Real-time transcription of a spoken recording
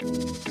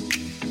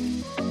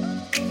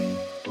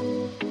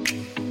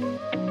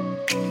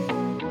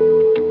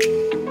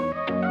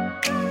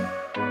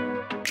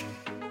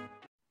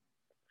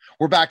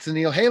We're back to the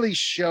Neil Haley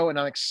Show, and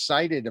I'm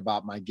excited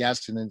about my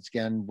guest. And then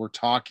again, we're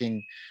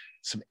talking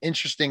some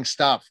interesting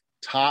stuff,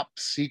 top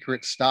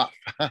secret stuff,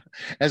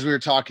 as we were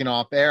talking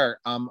off air.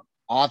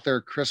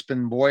 Author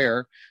Crispin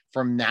Boyer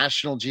from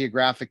National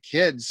Geographic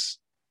Kids.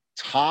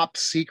 Top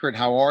secret.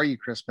 How are you,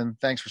 Crispin?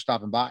 Thanks for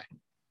stopping by.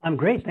 I'm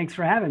great. Thanks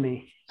for having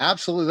me.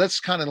 Absolutely. Let's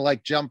kind of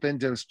like jump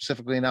into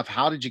specifically enough.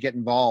 How did you get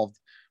involved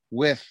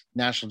with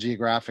National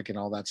Geographic and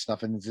all that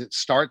stuff? And did it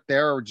start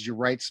there, or did you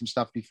write some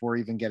stuff before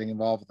even getting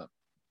involved with them?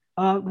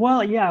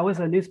 Well, yeah, I was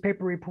a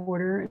newspaper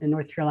reporter in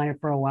North Carolina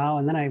for a while,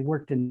 and then I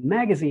worked in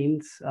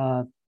magazines,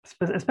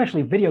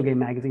 especially video game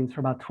magazines,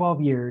 for about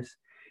 12 years.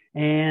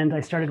 And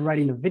I started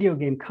writing the video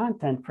game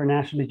content for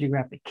National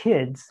Geographic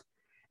Kids.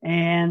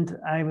 And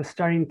I was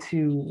starting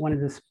to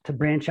wanted to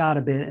branch out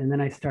a bit, and then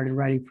I started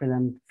writing for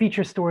them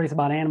feature stories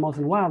about animals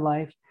and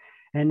wildlife.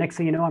 And next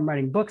thing you know, I'm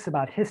writing books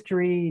about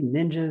history,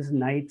 ninjas,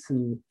 knights,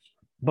 and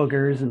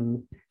boogers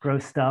and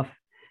gross stuff.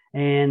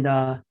 And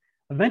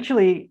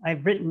eventually,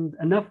 I've written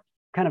enough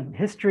kind of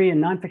history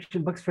and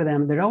nonfiction books for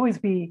them. There'd always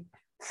be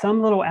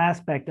some little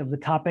aspect of the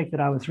topic that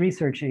I was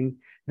researching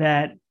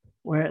that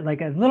were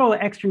like a little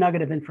extra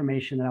nugget of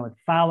information that I would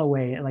file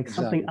away, like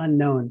something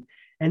unknown.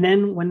 And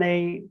then when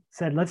they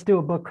said, let's do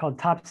a book called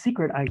Top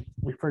Secret, I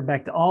referred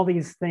back to all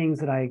these things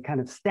that I kind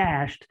of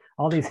stashed,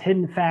 all these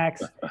hidden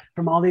facts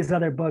from all these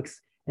other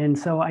books. And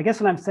so I guess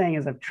what I'm saying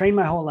is I've trained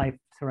my whole life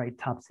to write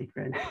Top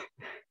Secret.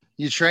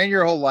 You train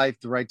your whole life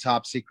to write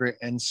Top Secret.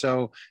 And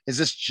so is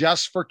this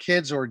just for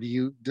kids, or do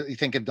you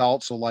think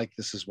adults will like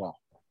this as well?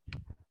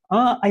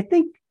 I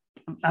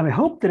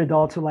hope that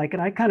adults will like it.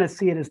 I kind of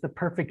see it as the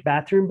perfect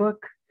bathroom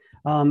book.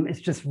 It's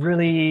just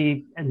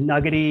really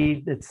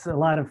nuggety. It's a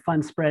lot of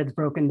fun spreads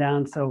broken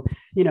down. So,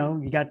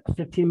 you got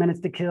 15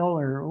 minutes to kill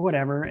or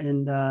whatever.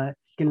 And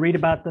you can read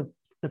about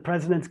the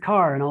president's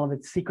car and all of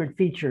its secret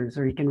features,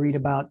 or you can read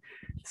about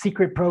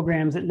secret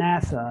programs at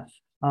NASA.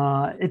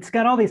 It's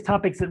got all these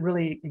topics that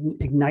really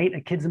ignite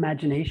a kid's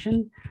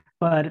imagination,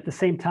 but at the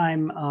same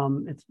time,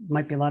 it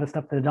might be a lot of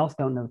stuff that adults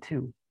don't know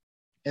too.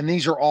 And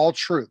these are all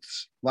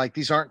truths. Like,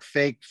 these aren't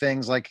fake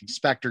things like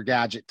Inspector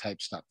Gadget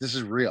type stuff. This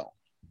is real.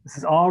 This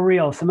is all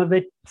real. Some of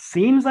it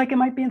seems like it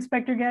might be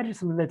Inspector Gadget.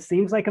 Some of it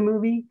seems like a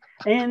movie.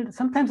 And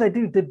sometimes I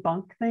do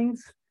debunk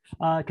things,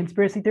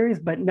 conspiracy theories,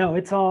 but no,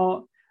 it's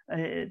all,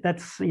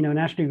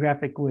 National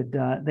Geographic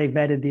they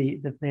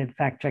vetted they had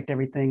fact checked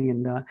everything.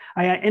 And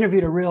I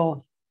interviewed a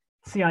real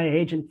CIA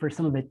agent for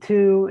some of it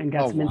too, and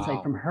got some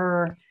insight from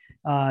her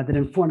that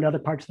informed other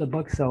parts of the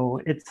book. So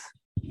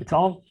it's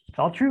all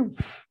true.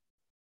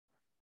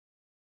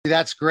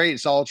 That's great.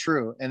 It's all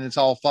true, and it's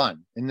all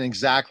fun, and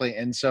exactly.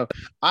 And so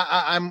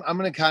I'm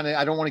going to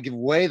I don't want to give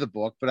away the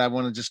book, but I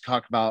want to just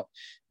talk about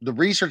the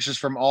researchers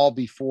from all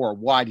before.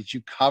 Why did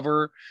you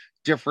cover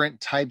different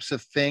types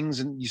of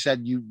things? And you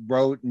said you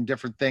wrote and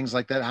different things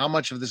like that. How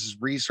much of this is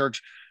research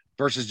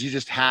versus you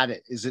just had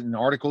it? Is it in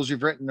articles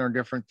you've written or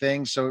different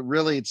things? So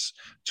it's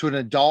to an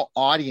adult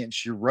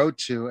audience you wrote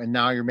to, and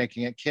now you're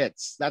making it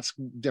kids. That's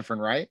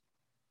different, right?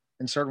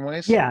 In certain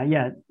ways.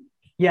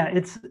 Yeah,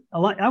 it's a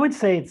lot. I would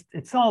say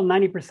it's all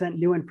 90%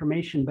 new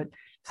information. But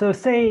so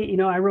say,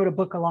 I wrote a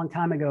book a long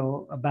time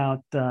ago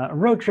about a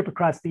road trip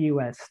across the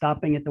U.S.,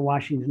 stopping at the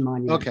Washington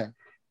Monument. Okay.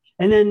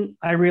 And then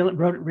I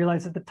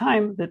realized at the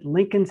time that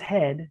Lincoln's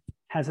head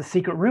has a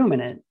secret room in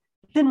it.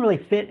 It didn't really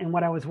fit in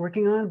what I was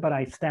working on, but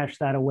I stashed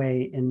that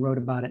away and wrote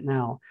about it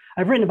now.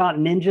 I've written about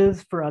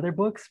ninjas for other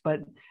books,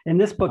 but in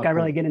this book, I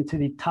really get into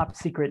the top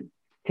secret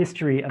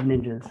history of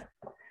ninjas.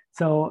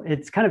 So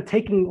it's kind of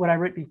taking what I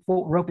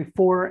wrote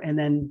before and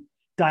then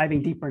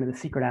diving deeper into the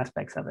secret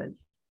aspects of it.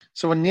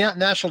 So when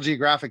National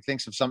Geographic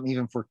thinks of something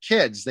even for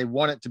kids, they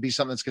want it to be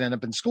something that's going to end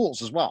up in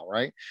schools as well,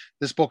 right?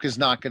 This book is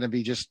not going to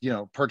be just,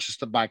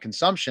 purchased by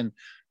consumption.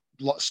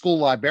 School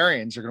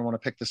librarians are going to want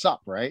to pick this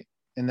up, right?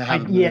 And they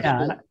have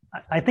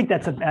I think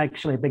that's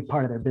actually a big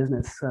part of their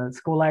business.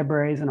 School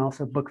libraries and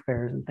also book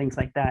fairs and things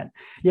like that.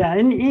 Yeah,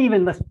 and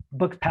even the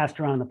books passed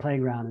around the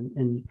playground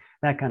and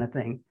that kind of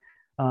thing.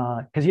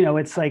 Because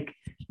it's like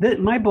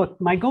my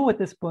goal with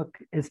this book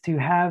is to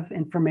have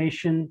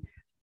information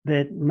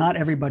that not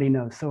everybody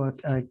knows. So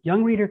a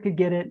young reader could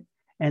get it,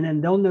 and then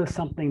they'll know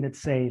something that,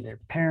 say, their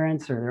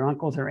parents or their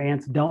uncles or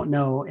aunts don't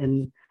know.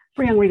 And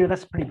for a young reader,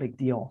 that's a pretty big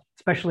deal,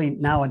 especially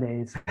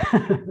nowadays.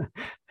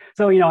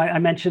 So I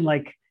mentioned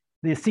like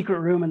the secret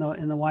room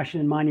in the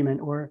Washington Monument,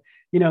 or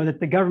that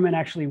the government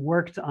actually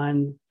worked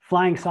on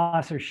flying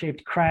saucer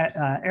shaped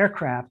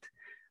aircraft.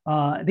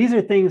 These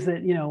are things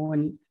that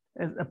when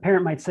a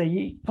parent might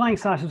say flying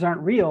saucers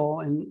aren't real,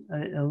 and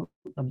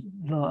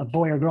a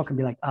boy or girl can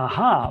be like,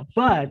 aha,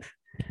 but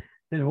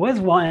there was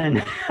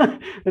one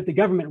that the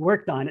government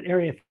worked on at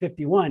Area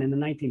 51 in the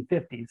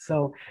 1950s.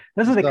 So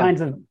those are the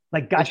kinds of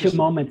like gotcha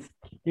moments.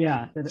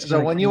 Yeah.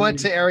 So when you went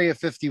to Area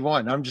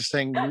 51, I'm just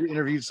saying, you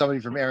interviewed somebody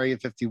from Area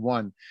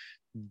 51.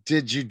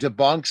 Did you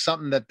debunk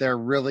something that there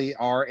really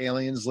are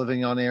aliens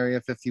living on Area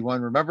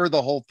 51? Remember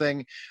the whole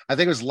thing? I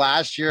think it was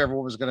last year.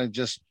 Everyone was going to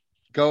just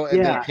go,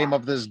 and they came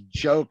up with this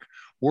joke.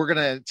 We're going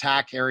to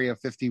attack Area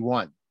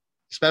 51,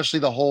 especially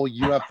the whole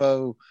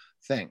UFO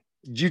thing.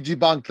 Did you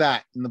debunk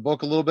that in the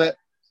book a little bit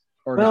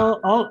or Well,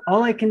 not?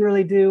 all I can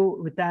really do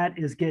with that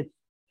is get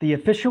the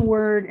official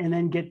word and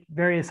then get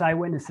various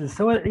eyewitnesses.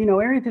 So,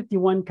 Area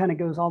 51 kind of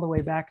goes all the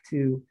way back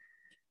to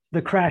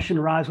the crash in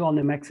Roswell,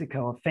 New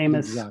Mexico, a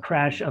famous Exactly.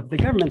 crash of, the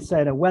government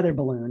said, a weather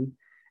balloon.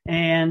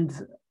 And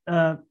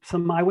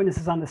some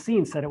eyewitnesses on the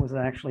scene said it was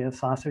actually a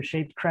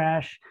saucer-shaped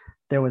crash.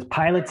 There was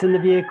pilots in the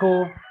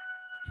vehicle.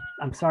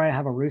 I'm sorry, I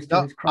have a rooster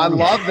No, who's I crowing.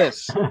 love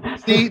this.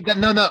 See,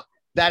 no,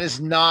 that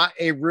is not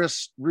a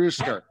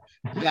rooster.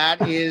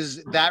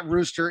 That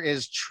rooster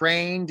is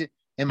trained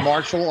in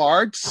martial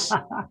arts,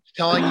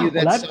 telling you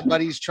that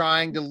somebody's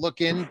trying to look.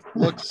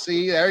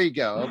 See, there you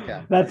go.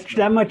 Okay,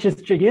 that much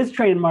is true. He is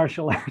trained in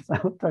martial arts.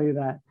 I'll tell you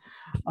that.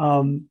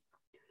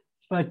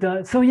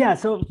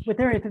 So with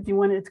Area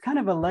 51, it's kind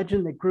of a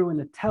legend that grew in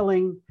the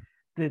telling,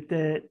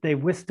 that they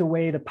whisked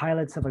away the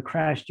pilots of a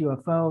crashed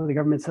UFO. The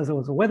government says it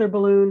was a weather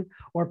balloon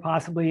or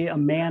possibly a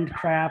manned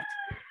craft.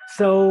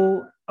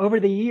 So over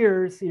the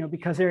years,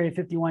 because Area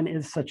 51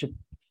 is such a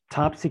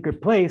top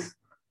secret place,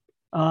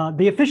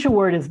 the official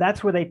word is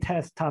that's where they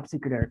test top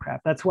secret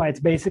aircraft. That's why it's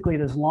basically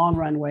this long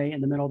runway in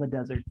the middle of the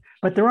desert.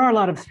 But there are a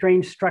lot of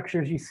strange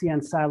structures you see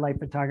on satellite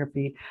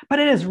photography, but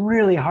it is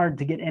really hard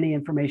to get any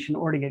information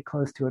or to get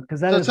close to it, because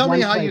that so is tell me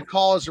one how place. you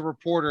call as a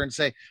reporter and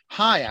say,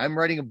 "Hi, I'm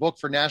writing a book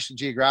for National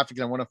Geographic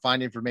and I want to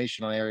find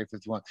information on Area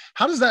 51."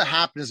 How does that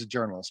happen as a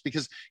journalist?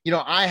 Because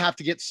I have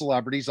to get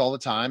celebrities all the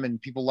time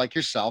and people like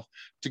yourself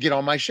to get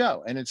on my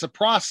show, and it's a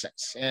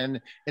process.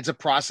 And it's a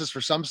process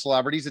for some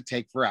celebrities that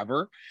take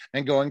forever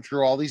and going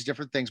through all these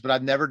different things. But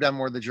I've never done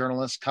more of the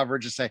journalist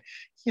coverage to say,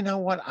 you know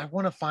what, I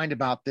want to find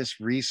about this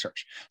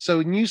research. So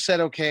when you said,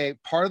 okay,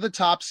 part of the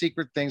top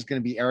secret thing is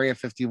going to be Area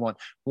 51,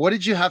 what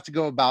did you have to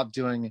go about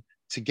doing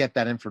to get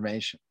that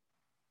information?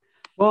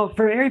 Well,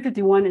 for Area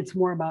 51, it's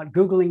more about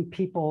Googling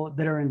people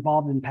that are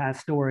involved in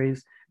past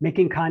stories,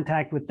 making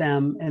contact with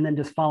them, and then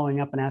just following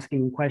up and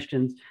asking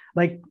questions.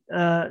 Like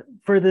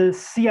for the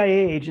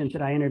CIA agent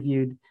that I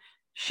interviewed,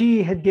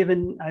 she had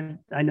given,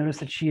 I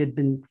noticed that she had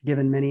been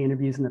given many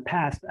interviews in the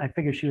past. I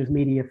figured she was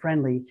media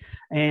friendly.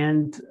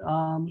 And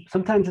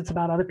sometimes it's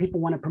about other people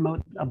want to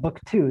promote a book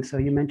too. So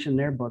you mentioned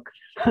their book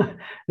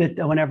that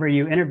whenever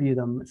you interview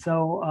them.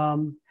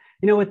 So,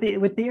 with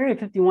the Area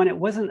 51, it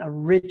wasn't a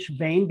rich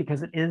vein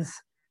because it is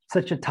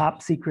such a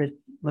top secret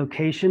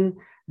location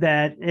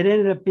that it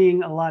ended up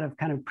being a lot of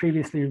kind of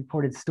previously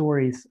reported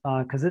stories,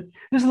 because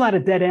there's a lot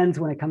of dead ends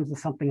when it comes to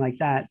something like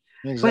that.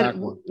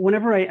 Exactly. But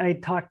whenever I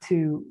talked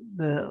to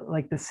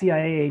the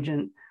CIA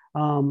agent,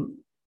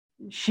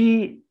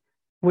 she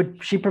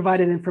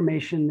provided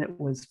information that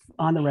was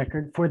on the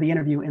record for the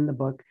interview in the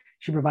book.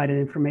 She provided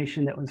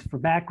information that was for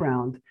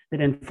background that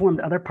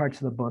informed other parts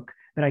of the book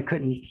that I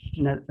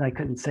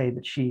couldn't say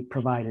that she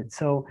provided.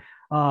 So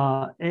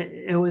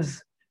it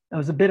was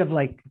a bit of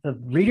like the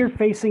reader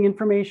facing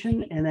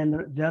information, and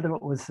then the other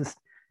was just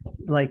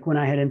like when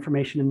I had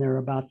information in there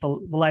about the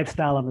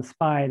lifestyle of a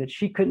spy that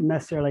she couldn't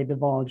necessarily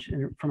divulge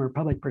from her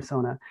public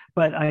persona,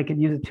 but I could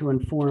use it to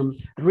inform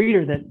the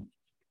reader that,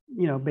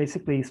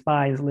 basically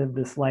spies live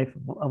this life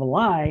of a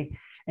lie,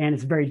 and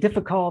it's very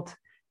difficult,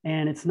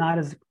 and it's not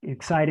as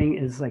exciting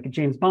as like a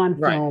James Bond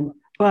film, right,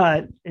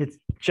 but it's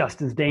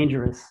just as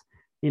dangerous,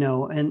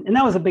 and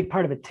that was a big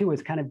part of it too,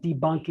 is kind of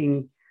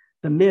debunking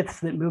the myths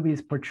that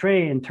movies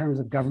portray in terms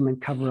of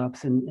government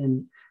cover-ups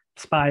and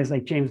spies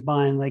like James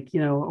Bond,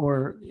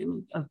 or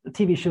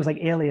TV shows like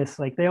Alias.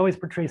 Like they always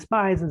portray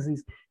spies as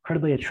these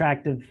incredibly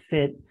attractive,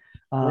 fit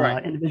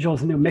right, individuals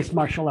who know mixed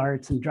martial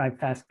arts and drive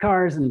fast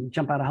cars and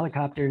jump out of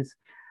helicopters.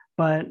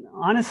 But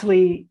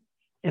honestly,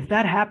 if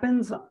that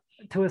happens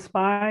to a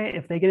spy,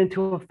 if they get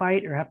into a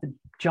fight or have to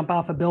jump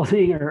off a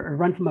building or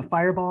run from a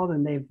fireball,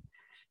 then they've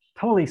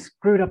totally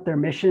screwed up their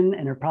mission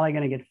and are probably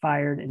going to get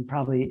fired and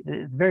probably at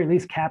the very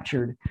least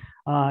captured,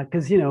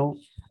 because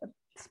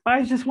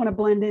spies just want to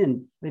blend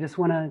in. They just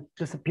want to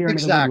disappear.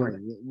 Exactly.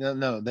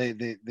 No, they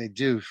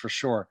do for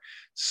sure.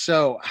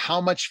 So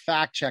how much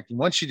fact checking,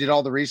 once you did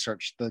all the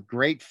research, the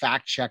great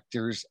fact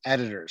checkers,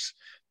 editors,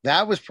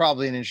 that was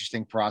probably an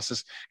interesting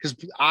process, because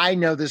I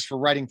know this for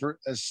writing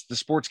as the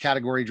sports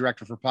category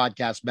director for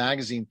Podcast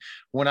Magazine.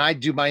 When I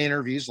do my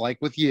interviews, like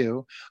with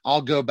you,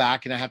 I'll go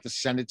back and I have to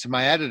send it to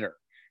my editor,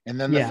 and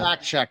then the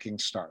fact checking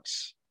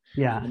starts.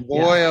 Yeah. And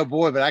boy, oh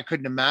boy, but I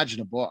couldn't imagine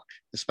a book,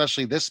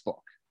 especially this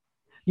book.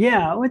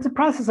 Yeah, well, it's a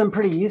process I'm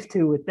pretty used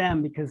to with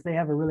them because they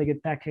have a really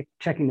good fact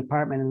checking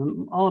department,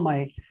 and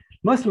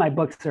most of my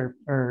books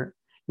are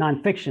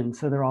nonfiction,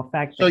 so they're all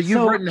fact. So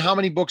you've written, how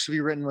many books have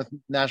you written with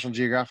National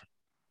Geographic?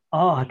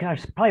 Oh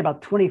gosh, probably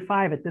about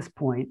 25 at this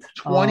point.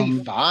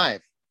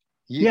 25.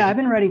 Yeah, I've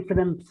been writing for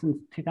them since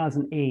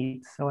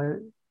 2008, so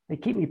they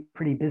keep me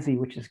pretty busy,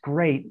 which is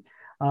great.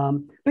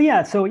 But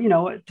yeah, so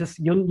just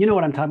you know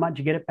what I'm talking about.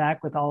 You get it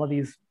back with all of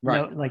these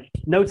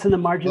notes in the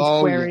margins,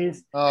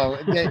 queries.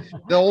 Yeah.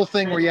 The whole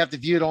thing where you have to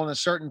view it on a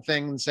certain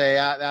thing and say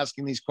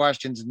asking these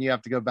questions, and you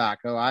have to go back.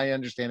 Oh, I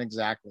understand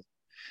exactly.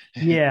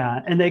 Yeah,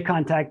 and they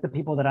contact the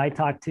people that I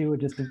talk to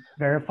just to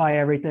verify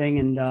everything,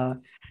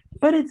 and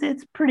but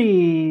it's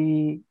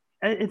pretty.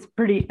 I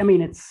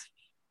mean,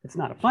 It's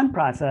not a fun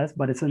process,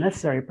 but it's a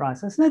necessary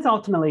process. And it's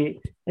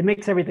ultimately, it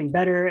makes everything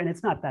better, and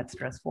it's not that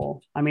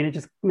stressful. I mean, it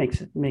just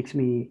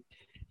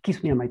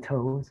keeps me on my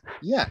toes.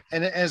 Yeah.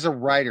 And as a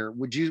writer,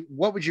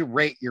 what would you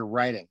rate your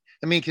writing?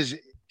 I mean, because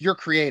you're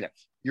creative,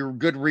 you're a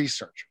good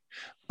researcher.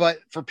 But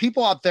for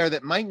people out there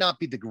that might not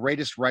be the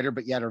greatest writer,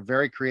 but yet are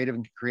very creative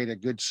and can create a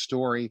good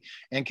story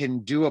and can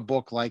do a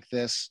book like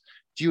this,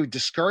 do you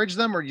discourage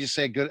them, or do you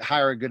say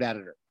hire a good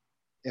editor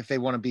if they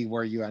want to be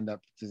where you end up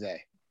today?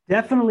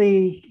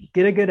 Definitely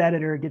get a good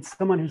editor, get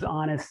someone who's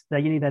honest.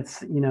 That you need,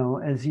 that's,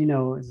 as you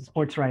know, as a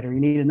sports writer, you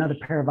need another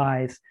pair of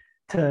eyes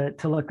to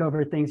look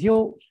over things.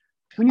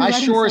 I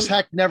sure as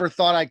heck never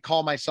thought I'd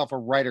call myself a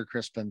writer,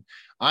 Crispin.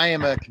 I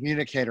am a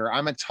communicator.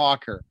 I'm a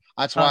talker.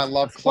 That's why I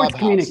love Clubhouse.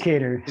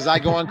 Communicator. Because I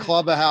go on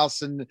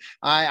Clubhouse and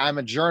I'm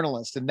a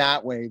journalist in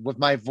that way with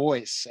my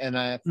voice. And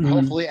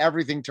hopefully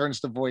everything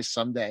turns to voice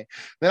someday.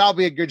 Then I'll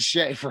be in good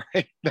shape,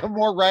 right? No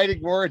more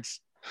writing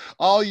words.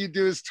 All you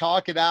do is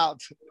talk it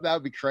out. That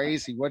would be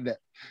crazy, wouldn't it?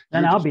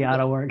 Then I'll be out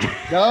of work.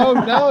 No,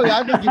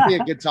 I think you'd be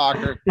a good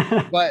talker.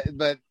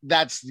 But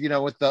that's,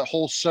 with the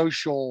whole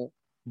social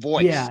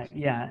voice.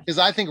 Yeah. Because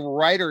I think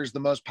writer is the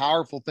most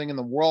powerful thing in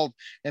the world,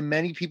 and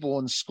many people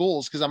in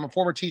schools, because I'm a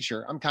former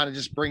teacher, I'm kind of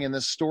just bringing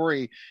this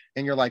story,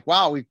 and you're like,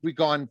 wow, we've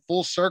gone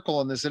full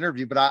circle in this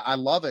interview, but I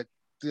love it.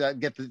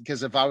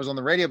 Because if I was on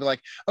the radio, I'd be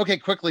like, okay,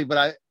 quickly, but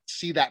I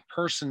see that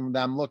person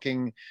that I'm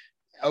looking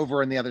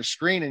over in the other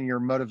screen, and your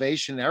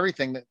motivation and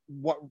everything,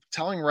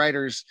 telling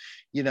writers,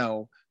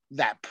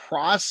 that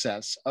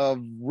process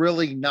of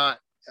really not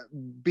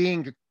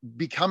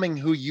becoming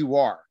who you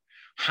are,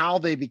 how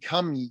they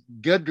become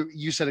good.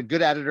 You said a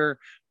good editor,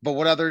 but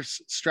what other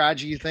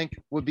strategy you think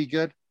would be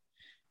good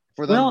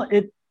for them?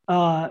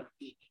 Well,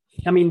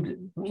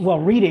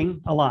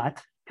 reading a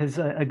lot, because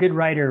a good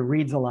writer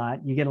reads a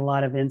lot. You get a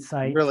lot of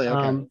insight. Really?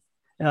 Okay.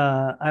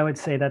 I would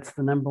say that's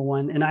the number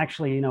one. And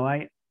actually,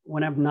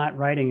 when I'm not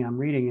writing, I'm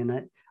reading,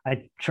 and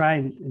I try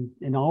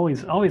and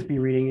always be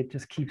reading. It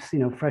just keeps,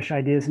 fresh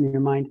ideas in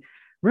your mind.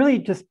 Really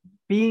just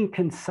being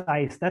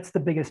concise. That's the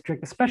biggest trick,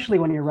 especially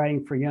when you're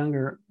writing for a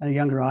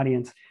younger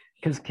audience,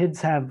 because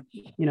kids have,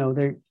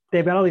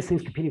 they've got all these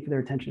things competing for their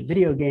attention: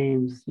 video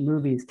games,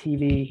 movies,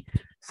 TV.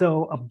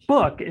 So a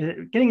book,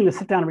 getting them to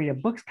sit down and read a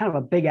book's kind of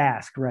a big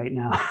ask right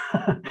now.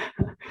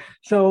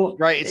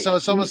 Right. So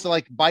it's almost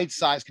like bite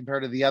size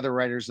compared to the other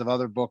writers of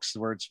other books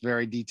where it's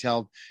very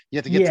detailed. You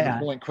have to get to the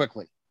point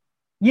quickly.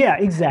 Yeah,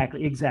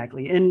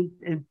 exactly.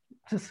 And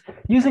just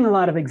using a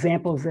lot of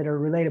examples that are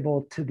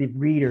relatable to the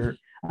reader.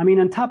 I mean,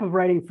 on top of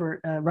writing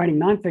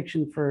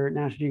nonfiction for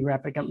National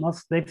Geographic,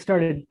 they've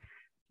started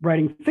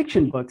writing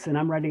fiction books, and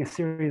I'm writing a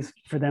series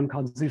for them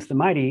called Zeus the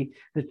Mighty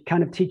that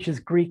kind of teaches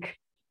Greek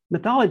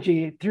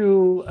mythology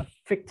through a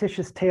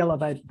fictitious tale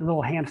of a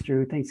little hamster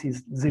who thinks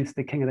he's Zeus,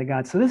 the king of the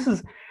gods. So this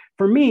is,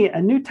 for me, a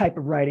new type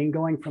of writing,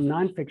 going from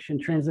nonfiction,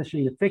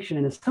 transitioning to fiction.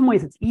 And in some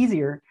ways it's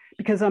easier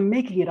because I'm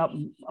making it up.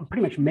 I'm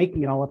pretty much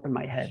making it all up in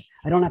my head.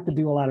 I don't have to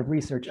do a lot of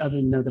research other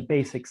than know the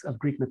basics of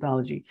Greek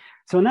mythology.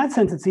 So in that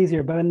sense, it's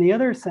easier. But in the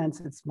other sense,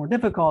 it's more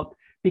difficult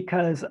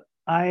because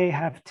I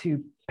have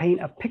to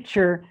paint a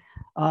picture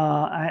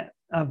of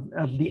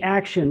the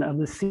action of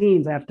the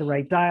scenes. I have to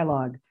write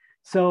dialogue.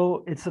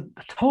 So it's a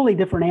totally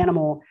different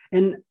animal.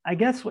 And I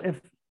guess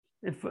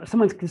if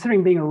someone's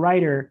considering being a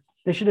writer,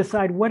 they should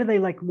decide, what do they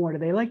like more? Do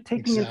they like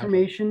taking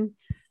information,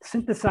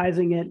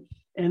 synthesizing it,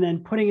 and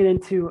then putting it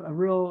into a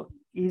real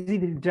easy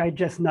to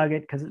digest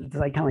nugget? Because it's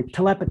like kind of like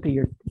telepathy.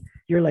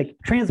 You're like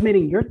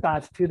transmitting your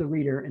thoughts to the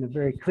reader in a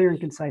very clear and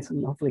concise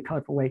and hopefully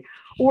colorful way.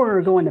 Or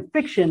going to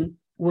fiction,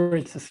 where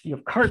it's just, you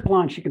have carte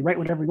blanche. You can write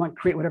whatever you want,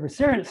 create whatever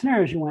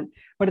scenarios you want.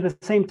 But at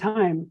the same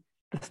time,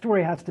 the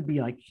story has to be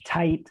like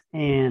tight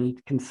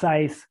and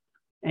concise.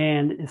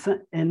 And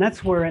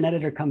that's where an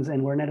editor comes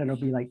in, where an editor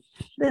will be like,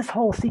 this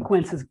whole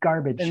sequence is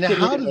garbage. And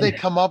how do they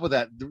come up with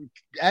that? The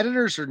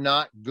editors are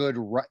not good.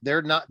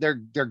 They're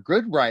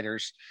good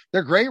writers.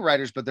 They're great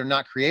writers, but they're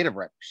not creative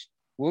writers.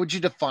 What would you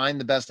define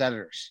the best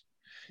editors?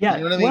 Yeah.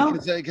 You know what I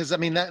mean? Because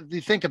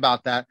you think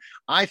about that.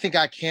 I think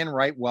I can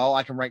write well.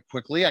 I can write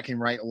quickly. I can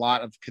write a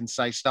lot of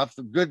concise stuff.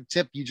 The good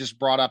tip you just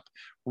brought up,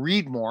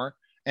 read more.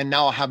 And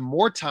now I'll have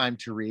more time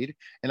to read,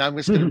 and I'm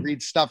just going to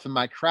read stuff in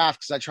my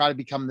craft, because I try to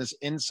become this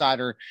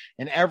insider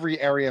in every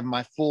area of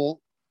my full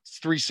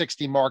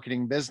 360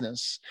 marketing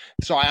business.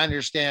 So I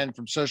understand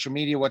from social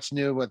media what's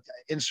new with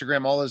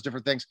Instagram, all those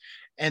different things.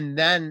 And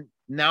then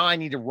now I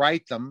need to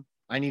write them.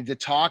 I need to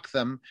talk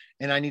them,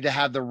 and I need to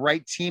have the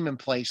right team in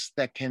place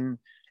that can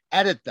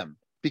edit them,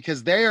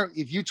 because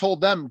if you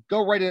told them,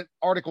 go write an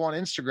article on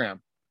Instagram,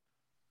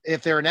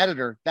 if they're an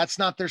editor, that's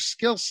not their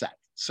skill set.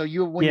 So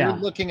when you're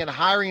looking at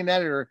hiring an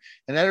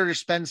editor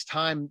spends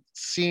time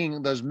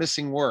seeing those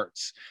missing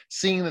words,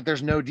 seeing that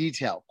there's no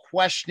detail,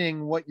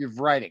 questioning what you're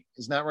writing.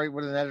 Isn't that right?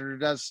 What an editor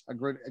does, a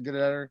good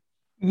editor?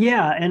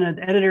 Yeah. And an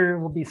editor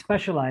will be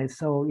specialized.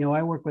 So,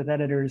 I work with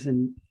editors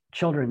in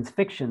children's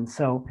fiction.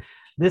 So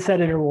this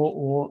editor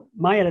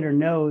my editor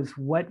knows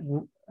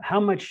how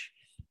much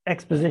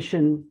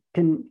exposition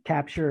can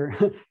capture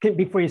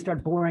before you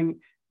start boring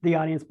the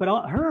audience.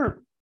 But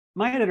her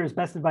my editor's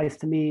best advice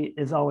to me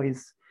is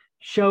always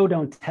show,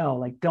 don't tell.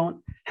 Like,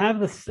 don't have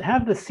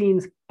the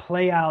scenes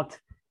play out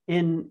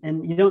and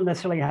you don't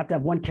necessarily have to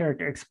have one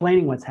character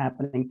explaining what's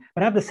happening,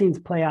 but have the scenes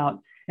play out.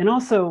 And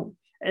also,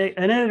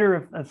 an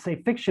editor of say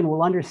fiction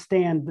will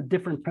understand the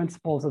different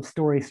principles of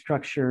story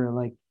structure.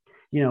 Like,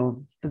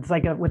 it's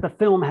like with a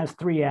film has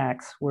 3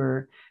 acts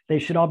where they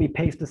should all be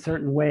paced a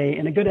certain way,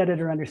 and a good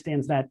editor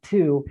understands that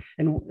too,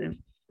 and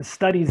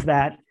studies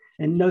that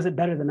and knows it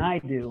better than I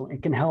do.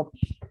 It can help.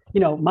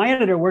 My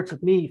editor works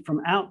with me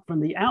from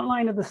the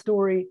outline of the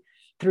story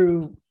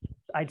through,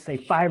 I'd say,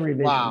 5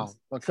 revisions. Wow.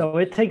 Okay. So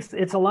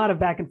it's a lot of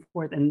back and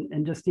forth,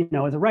 and just,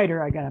 as a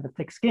writer, I gotta have a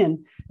thick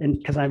skin, and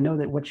because I know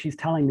that what she's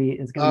telling me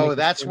is going to. Oh,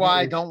 that's why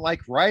I don't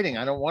like writing.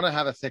 I don't want to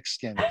have a thick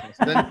skin.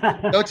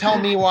 Then don't tell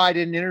me why I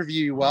didn't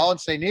interview you well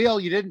and say, Neil,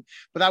 you didn't.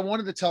 But I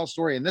wanted to tell a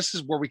story, and this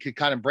is where we could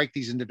kind of break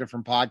these into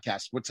different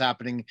podcasts. What's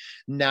happening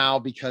now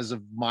because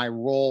of my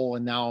role,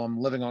 and now I'm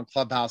living on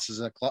Clubhouse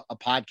as a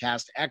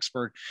podcast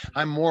expert.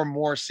 I'm more and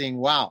more seeing,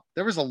 wow,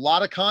 there was a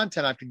lot of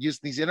content I could use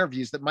in these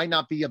interviews that might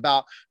not be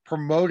about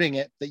promoting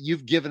it, that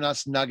you've given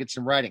us nuggets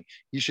in writing.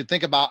 You should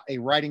think about a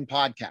writing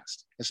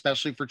podcast,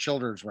 especially for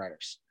children's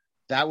writers.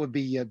 That would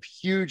be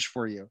huge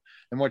for you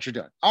and what you're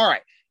doing. All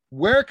right.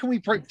 Where can we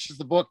purchase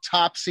the book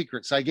Top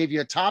Secret? So I gave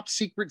you a top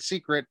secret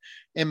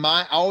in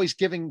my always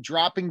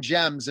dropping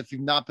gems. If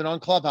you've not been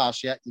on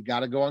Clubhouse yet, you got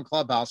to go on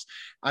Clubhouse.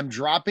 I'm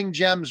dropping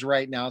gems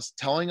right now,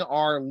 telling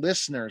our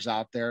listeners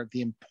out there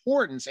the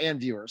importance, and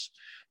viewers,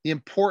 the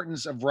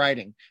importance of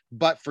writing.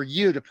 But for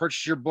you to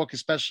purchase your book,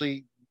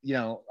 especially,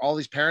 all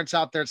these parents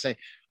out there say,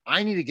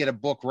 I need to get a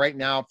book right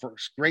now for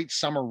great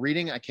summer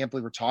reading. I can't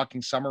believe we're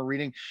talking summer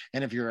reading.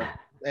 And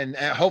and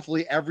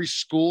hopefully every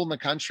school in the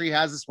country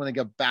has this when they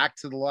go back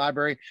to the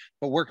library.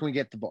 But where can we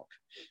get the book?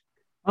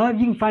 You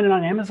can find it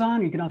on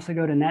Amazon. You can also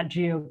go to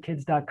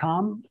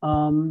natgeokids.com.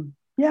 And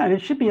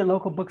it should be at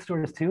local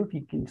bookstores too. If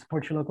you can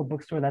support your local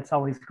bookstore, that's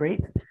always great.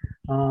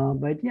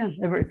 But yeah,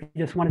 if you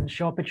just wanted to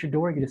show up at your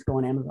door, you can just go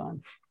on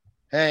Amazon.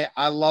 Hey,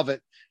 I love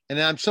it. And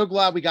I'm so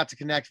glad we got to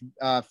connect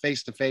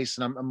face to face.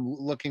 And I'm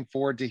looking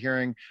forward to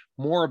hearing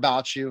more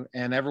about you,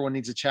 and everyone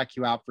needs to check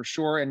you out for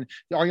sure. And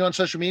are you on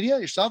social media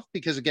yourself?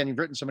 Because again, you've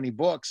written so many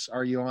books.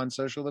 Are you on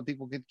social that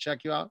people can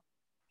check you out?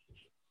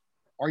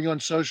 Are you on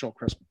social,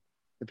 Crispin,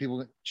 that people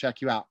can check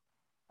you out?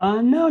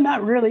 No,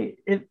 not really.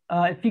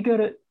 If you go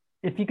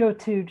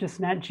to just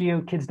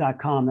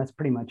natgeokids.com, that's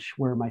pretty much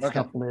where my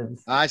stuff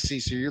lives. I see.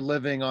 So you're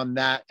living on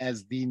that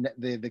as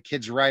the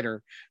kids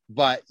writer,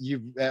 but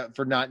you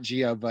for Nat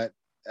Geo, but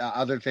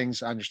other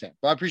things I understand.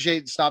 But I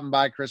appreciate stopping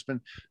by,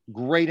 Crispin.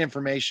 Great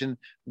information.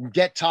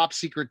 Get Top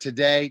Secret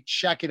today.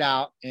 Check it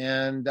out,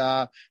 and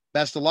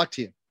best of luck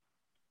to you.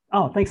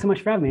 Oh, thanks so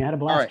much for having me. I had a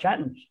blast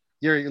chatting.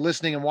 You're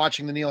listening and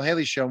watching the Neil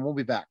Haley Show, and we'll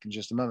be back in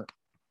just a moment.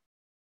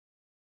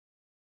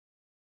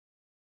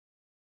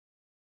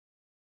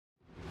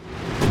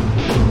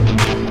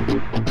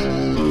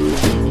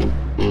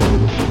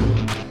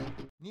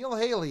 Neil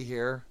Haley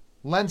here.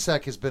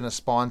 Lensec has been a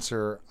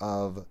sponsor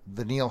of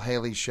the Neil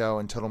Haley Show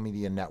and Total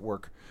Media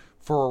Network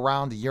for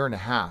around 1.5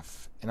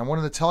 years, and I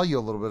wanted to tell you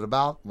a little bit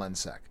about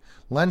Lensec.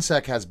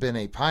 Lensec has been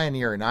a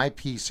pioneer in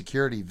IP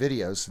security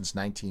videos since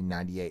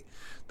 1998.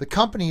 The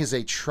company is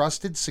a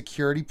trusted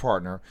security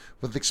partner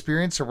with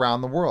experience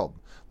around the world.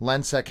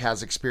 Lensec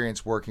has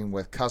experience working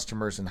with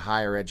customers in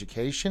higher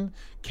education,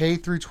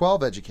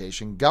 K-12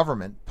 education,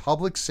 government,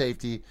 public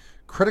safety,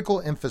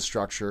 critical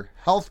infrastructure,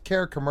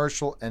 healthcare,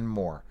 commercial, and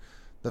more.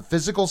 The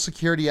physical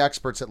security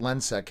experts at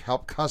Lensec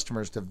help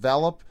customers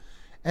develop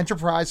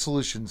enterprise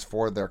solutions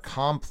for their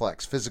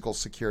complex physical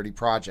security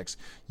projects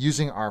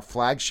using our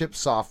flagship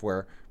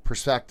software,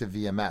 Perspective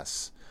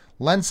VMS.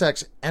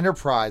 Lensec's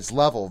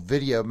enterprise-level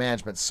video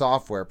management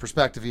software,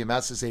 Perspective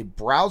VMS, is a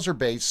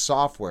browser-based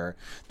software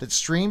that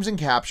streams and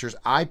captures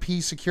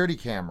IP security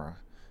camera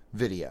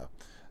video.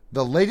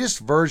 The latest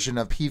version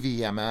of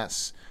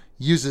PVMS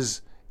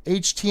uses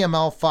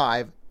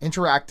HTML5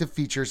 interactive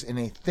features in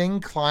a thin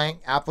client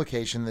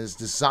application that is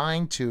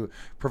designed to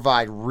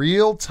provide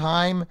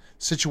real-time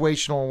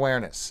situational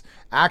awareness.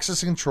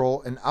 Access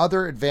control and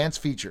other advanced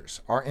features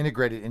are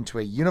integrated into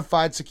a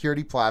unified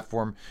security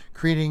platform,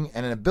 creating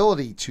an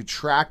ability to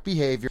track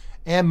behavior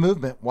and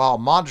movement while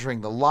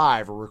monitoring the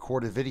live or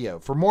recorded video.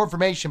 For more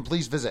information,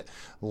 please visit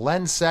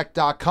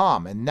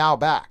lensec.com. And now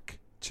back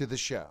to the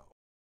show.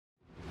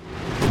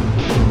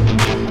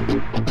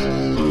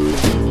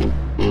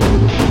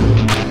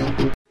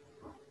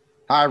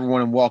 Hi,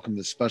 everyone, and welcome to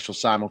the special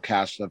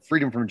simulcast of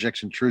Freedom from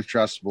Rejection, Truth,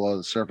 Trust Below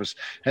the Surface,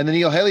 and the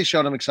Neil Haley Show.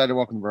 And I'm excited to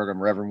welcome to the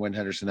program Reverend Wynn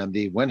Henderson,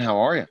 MD. Wynn, how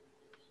are you?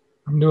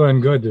 I'm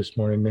doing good this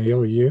morning,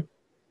 Neil. You?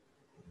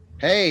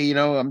 Hey,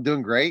 I'm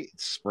doing great.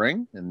 It's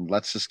spring, and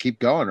let's just keep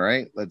going,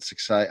 right? It's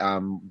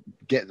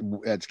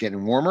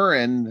getting warmer,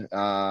 and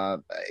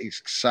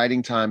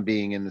exciting time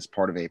being in this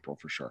part of April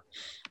for sure.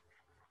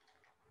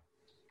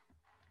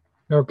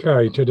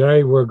 Okay,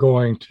 today we're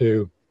going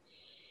to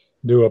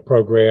do a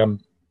program,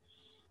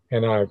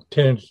 and I've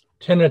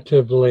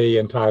tentatively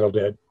entitled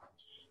it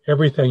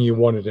Everything You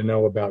Wanted to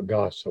Know About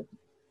Gossip.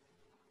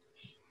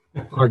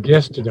 Our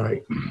guest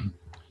today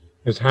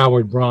is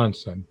Howard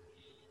Bronson.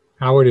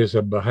 Howard is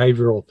a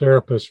behavioral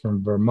therapist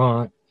from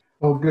Vermont.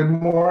 Well, good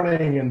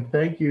morning, and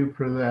thank you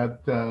for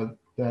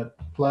that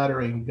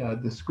flattering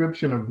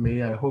description of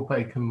me. I hope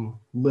I can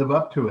live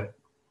up to it.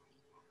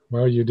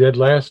 Well, you did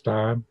last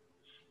time.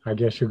 I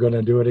guess you're going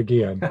to do it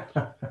again.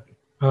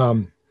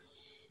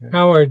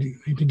 Howard,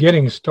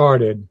 getting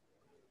started,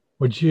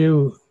 would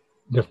you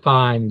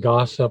define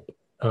gossip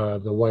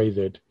the way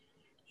that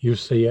you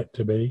see it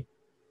to be?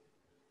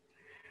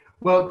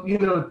 Well,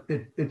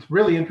 it's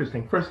really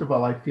interesting. First of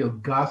all, I feel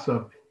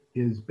gossip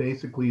is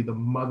basically the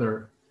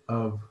mother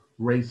of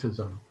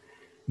racism.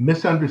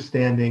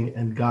 Misunderstanding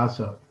and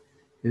gossip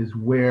is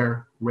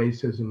where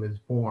racism is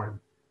born,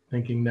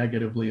 thinking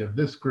negatively of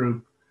this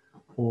group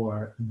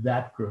or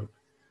that group.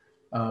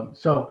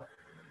 So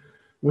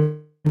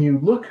when you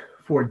look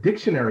for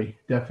dictionary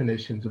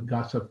definitions of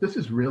gossip, this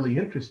is really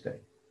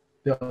interesting.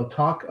 They'll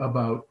talk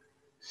about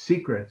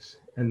secrets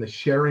and the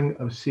sharing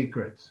of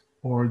secrets,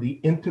 or the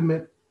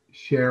intimate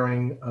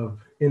sharing of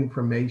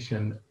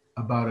information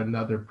about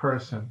another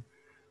person.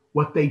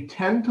 What they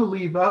tend to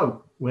leave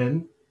out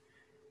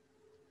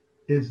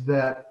is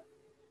that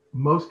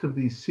most of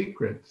these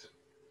secrets,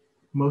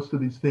 most of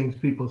these things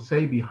people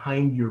say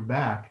behind your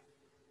back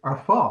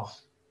are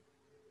false.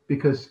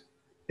 Because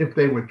if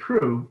they were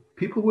true,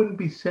 people wouldn't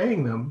be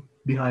saying them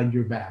behind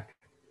your back.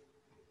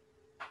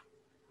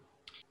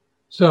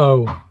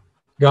 So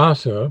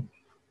gossip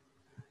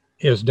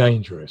is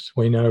dangerous.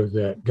 We know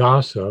that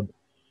gossip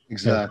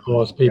can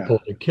cause people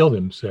to kill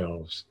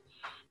themselves.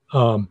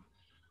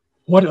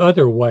 What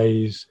other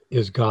ways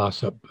is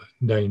gossip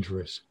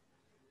dangerous?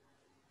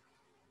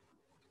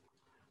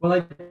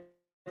 Well,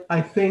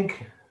 I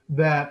think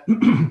that,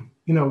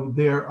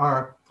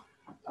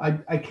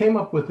 I came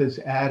up with this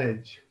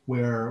adage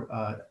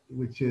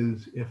which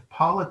is, if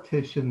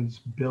politicians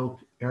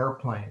built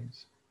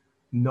airplanes,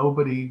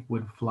 nobody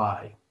would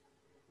fly.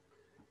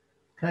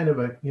 Kind of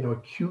a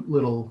cute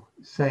little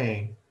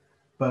saying,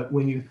 but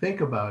when you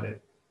think about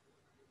it,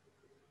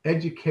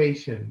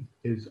 education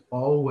is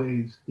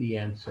always the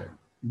answer.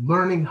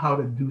 Learning how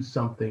to do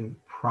something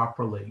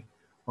properly,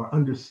 or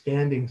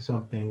understanding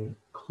something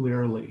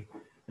clearly,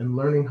 and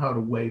learning how to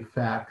weigh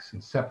facts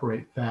and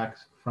separate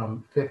facts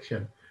from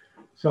fiction.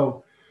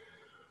 So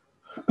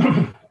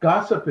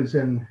gossip is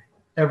in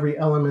every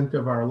element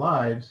of our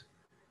lives.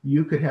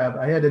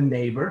 I had a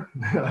neighbor,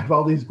 I have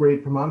all these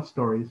great Vermont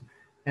stories,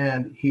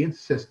 and he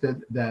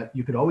insisted that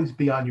you could always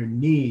be on your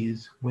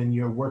knees when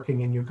you're working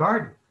in your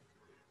garden.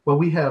 Well,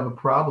 we have a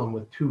problem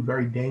with two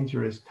very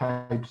dangerous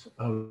types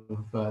of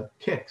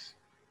ticks,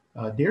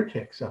 deer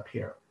ticks up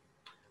here.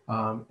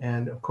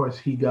 And of course,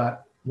 he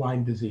got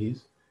Lyme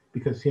disease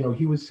because,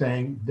 he was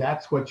saying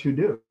that's what you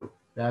do.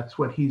 That's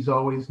what he's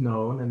always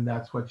known, and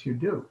that's what you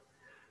do.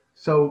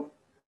 So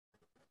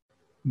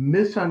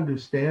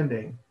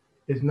misunderstanding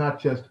is not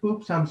just,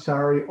 oops, I'm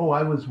sorry. Oh,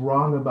 I was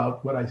wrong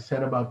about what I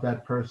said about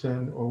that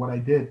person or what I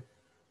did.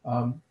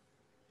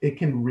 It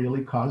can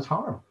really cause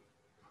harm.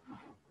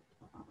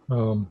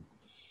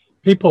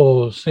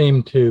 People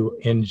seem to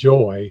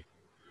enjoy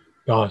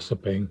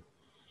gossiping.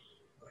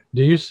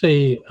 Do you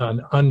see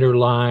an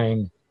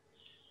underlying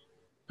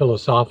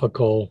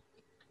philosophical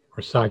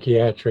or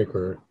psychiatric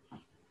or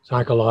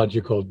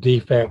psychological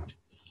defect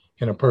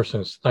in a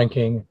person's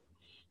thinking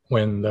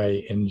when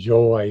they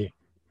enjoy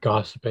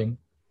gossiping?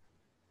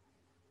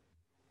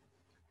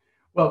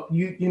 Well,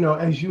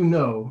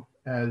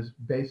 as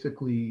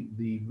basically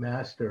the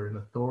master and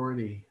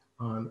authority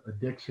on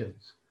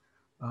addictions,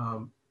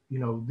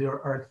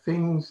 there are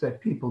things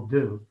that people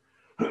do,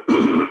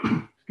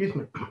 excuse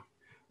me,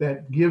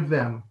 that give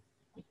them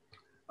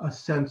a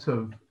sense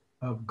of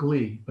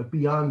glee, but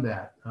beyond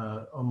that,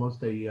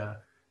 almost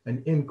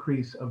an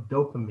increase of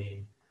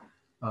dopamine.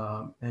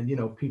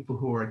 And people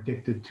who are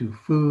addicted to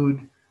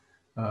food,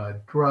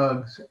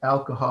 drugs,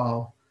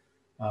 alcohol,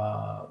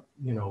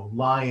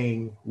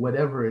 lying,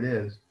 whatever it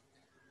is.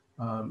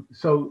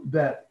 So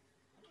that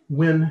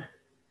when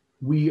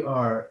we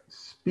are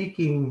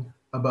speaking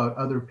about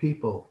other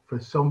people, for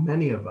so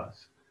many of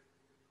us,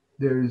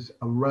 there's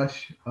a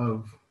rush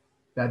of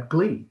that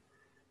glee.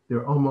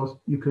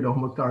 You could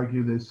almost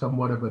argue there's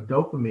somewhat of a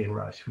dopamine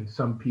rush from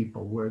some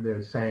people where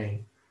they're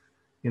saying,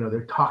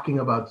 they're talking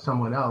about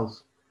someone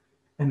else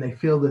and they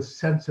feel this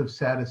sense of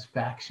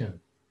satisfaction.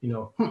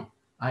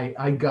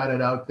 I got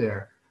it out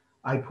there.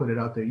 I put it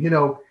out there.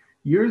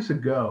 Years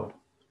ago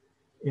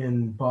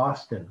in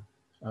Boston,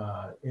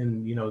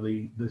 in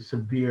the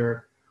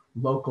severe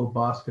local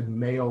Boston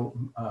male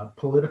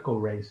political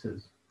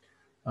races,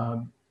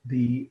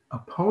 the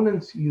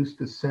opponents used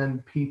to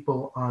send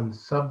people on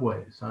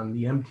subways, on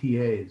the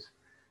MTAs,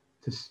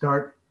 to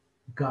start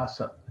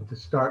gossip and to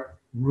start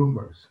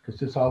rumors, because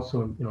this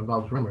also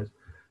involves rumors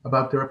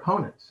about their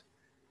opponents.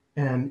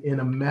 And in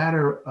a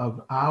matter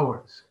of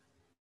hours,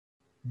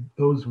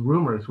 those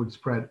rumors would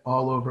spread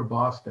all over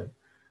Boston.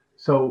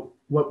 So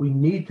what we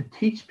need to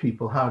teach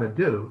people how to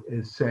do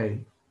is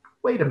say,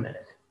 wait a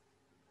minute,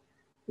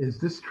 is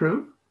this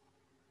true?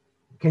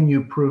 Can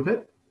you prove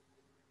it?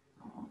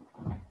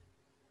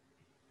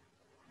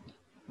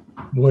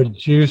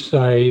 would you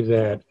say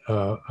that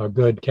a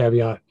good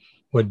caveat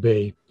would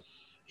be,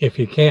 if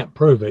you can't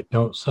prove it,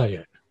 don't say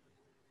it?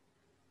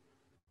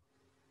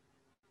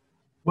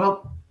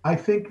 Well, I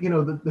think,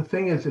 the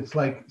thing is, it's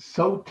like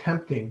so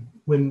tempting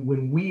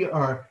when we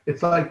are,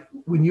 it's like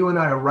when you and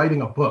I are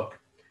writing a book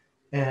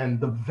and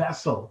the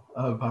vessel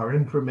of our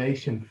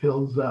information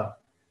fills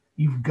up,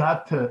 you've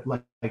got to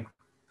like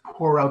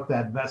pour out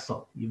that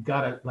vessel. You've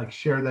got to like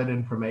share that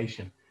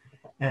information.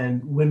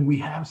 And when we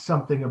have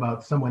something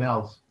about someone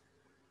else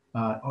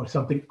or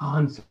something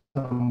on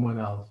someone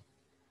else,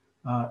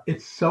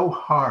 it's so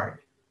hard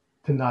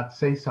to not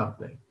say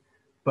something.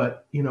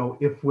 But,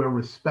 if we're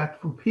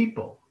respectful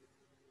people,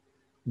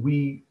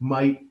 we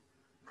might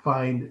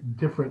find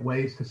different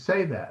ways to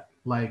say that.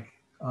 Like,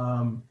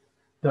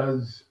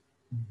 does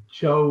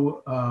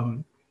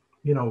Joe,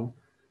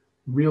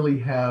 really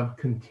have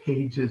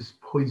contagious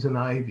poison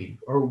ivy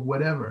or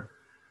whatever?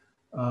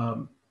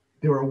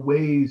 There are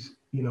ways,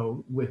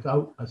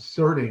 without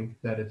asserting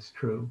that it's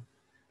true.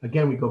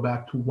 Again, we go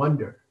back to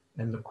wonder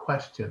and the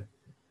question.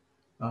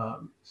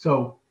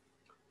 So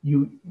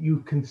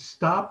you can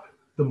stop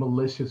the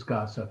malicious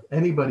gossip.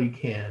 Anybody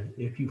can,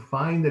 if you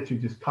find that you're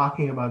just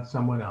talking about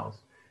someone else.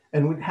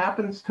 And what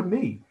happens to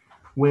me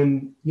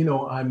when,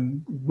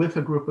 I'm with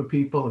a group of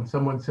people and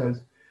someone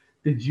says,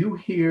 did you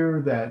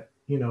hear that,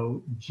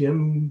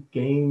 Jim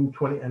gained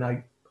 20? And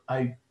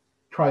I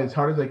try as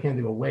hard as I can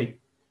to go, wait,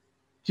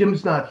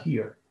 Jim's not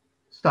here.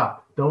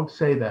 Stop. Don't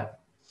say that.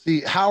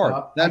 See,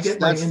 Howard, that's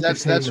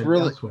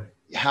really elsewhere.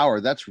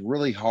 Howard, that's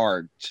really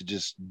hard to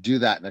just do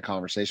that in a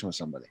conversation with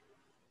somebody.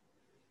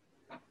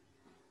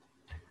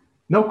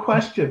 No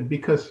question,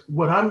 because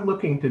what I'm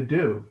looking to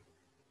do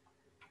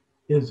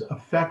is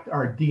affect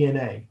our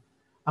DNA.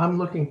 I'm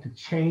looking to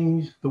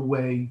change the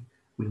way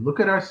we look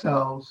at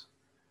ourselves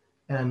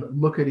and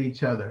look at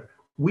each other.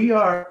 We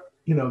are,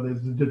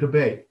 there's the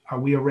debate, are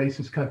we a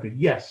racist country?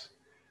 Yes,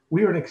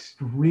 we are an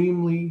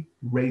extremely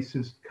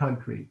racist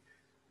country,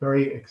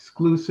 very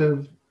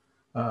exclusive,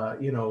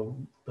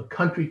 the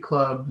country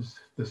clubs,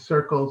 the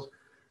circles.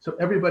 So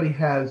everybody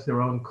has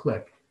their own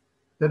clique.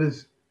 That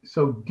is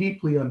so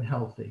deeply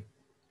unhealthy.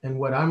 And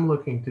what I'm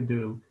looking to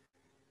do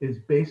is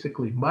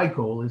basically, my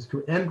goal is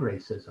to end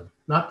racism,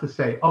 not to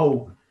say,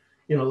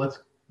 let's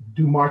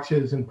do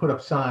marches and put up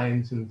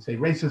signs and say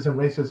racism,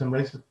 racism,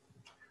 racism.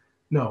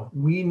 No,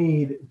 we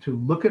need to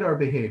look at our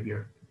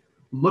behavior,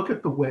 look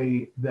at the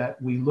way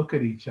that we look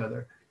at each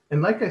other.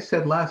 And like I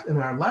said in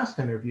our last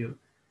interview,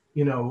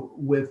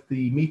 with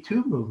the Me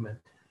Too movement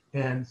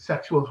and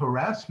sexual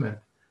harassment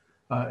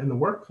in the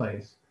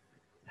workplace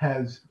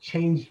has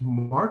changed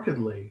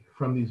markedly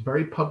from these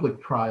very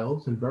public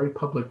trials and very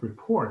public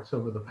reports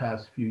over the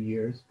past few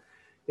years.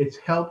 It's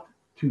helped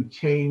to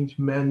change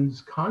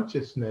men's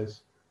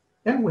consciousness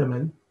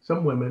and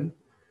some women,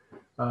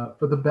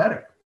 for the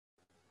better.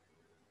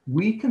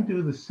 We can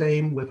do the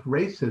same with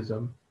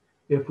racism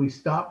if we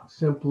stop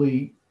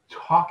simply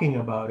talking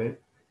about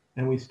it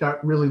and we start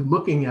really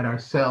looking at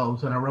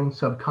ourselves and our own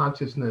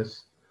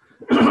subconsciousness,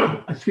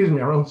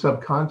 our own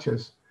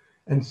subconscious,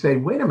 and say,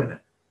 wait a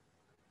minute,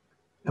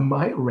 am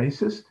I a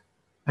racist?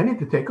 I need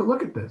to take a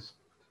look at this.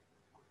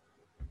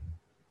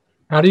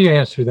 How do you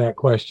answer that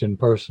question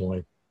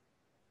personally?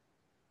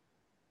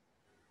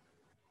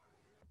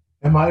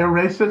 Am I a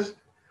racist?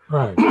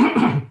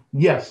 Right.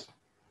 Yes.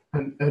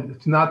 And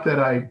it's not that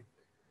I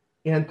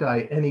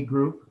anti any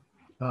group.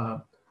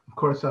 Of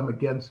course, I'm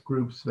against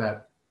groups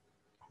that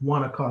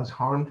want to cause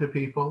harm to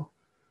people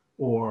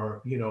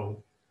or,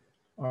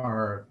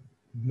 are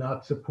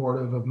not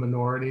supportive of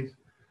minorities.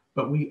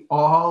 But we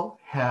all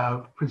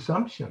have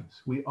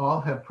presumptions. We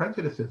all have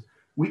prejudices.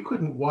 We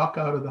couldn't walk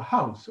out of the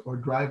house or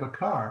drive a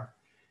car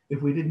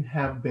if we didn't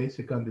have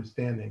basic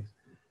understandings.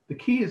 The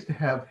key is to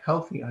have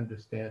healthy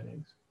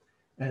understandings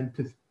and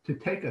to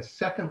take a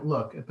second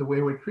look at the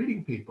way we're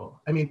treating people.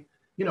 I mean,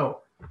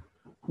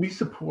 we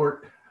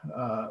support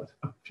a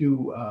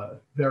few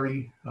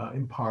very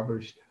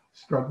impoverished,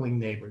 struggling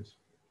neighbors,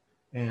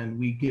 and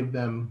we give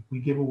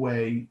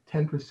away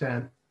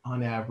 10%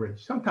 on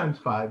average, sometimes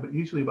 5%, but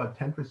usually about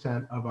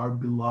 10% of our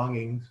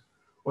belongings,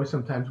 or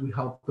sometimes we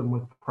help them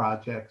with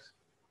projects.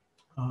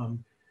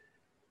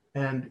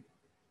 And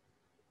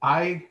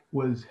I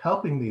was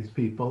helping these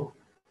people,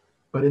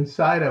 but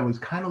inside I was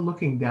kind of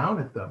looking down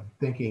at them,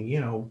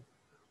 thinking,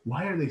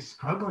 why are they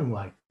struggling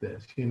like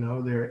this?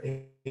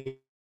 They're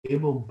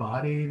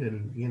able-bodied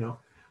and,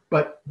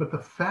 but the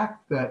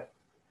fact that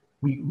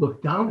we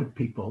look down at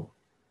people,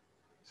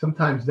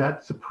 sometimes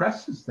that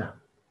suppresses them.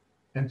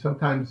 And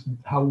sometimes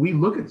how we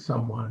look at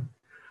someone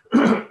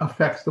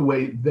affects the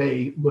way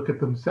they look at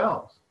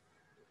themselves.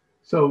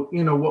 So,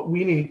 what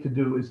we need to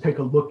do is take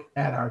a look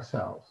at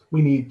ourselves.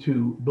 We need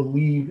to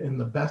believe in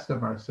the best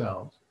of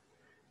ourselves.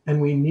 And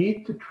we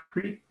need to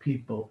treat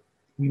people,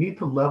 we need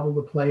to level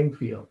the playing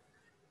field,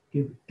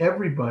 give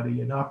everybody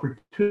an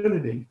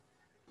opportunity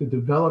to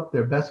develop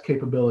their best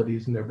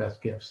capabilities and their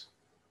best gifts.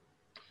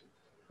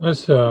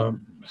 Let's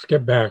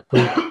get back. We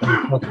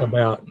talked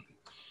about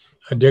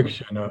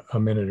addiction a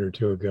minute or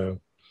two ago.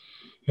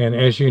 And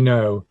as you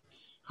know,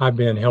 I've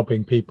been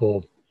helping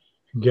people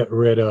get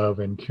rid of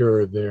and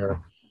cure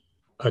their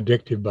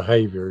addictive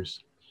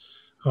behaviors.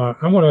 I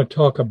want to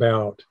talk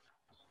about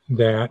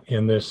that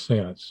in this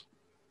sense.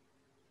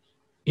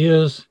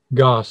 Is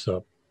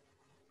gossip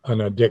an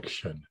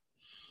addiction?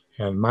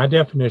 And my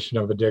definition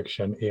of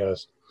addiction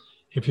is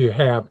if you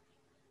have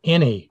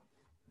any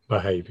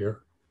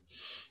behavior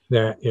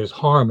that is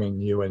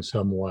harming you in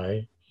some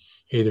way,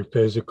 either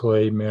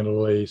physically,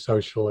 mentally,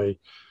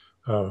 socially,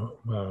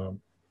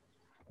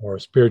 or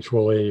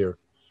spiritually, or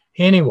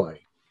any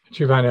way that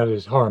you find out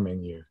is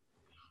harming you,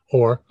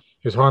 or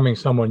is harming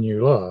someone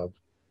you love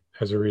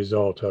as a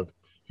result of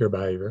your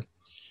behavior,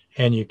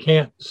 and you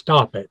can't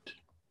stop it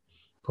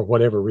for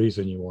whatever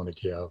reason you want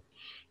to give,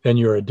 then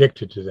you're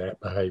addicted to that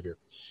behavior.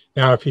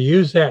 Now, if you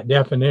use that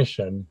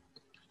definition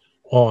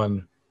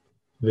on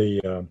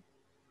the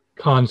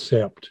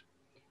concept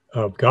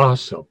of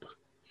gossip,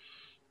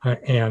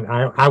 and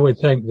I would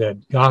think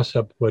that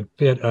gossip would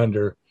fit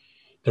under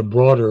the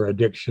broader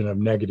addiction of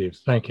negative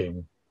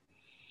thinking.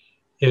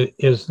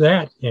 Is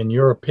that, in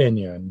your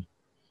opinion,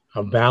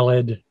 a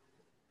valid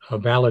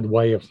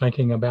way of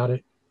thinking about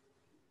it?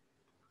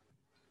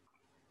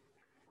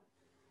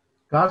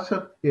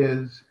 Gossip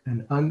is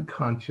an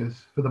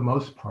unconscious, for the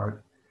most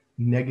part,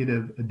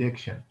 negative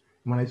addiction.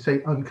 When I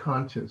say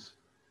unconscious,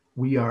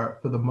 we are,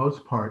 for the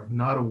most part,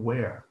 not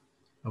aware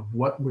of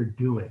what we're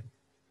doing.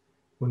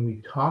 When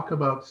we talk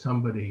about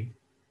somebody,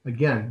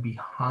 again,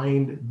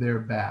 behind their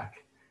back,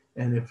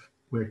 and if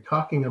we're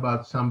talking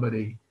about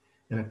somebody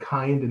in a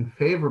kind and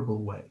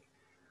favorable way,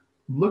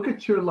 look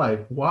at your life,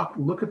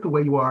 look at the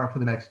way you are for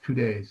the next 2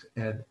 days,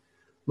 and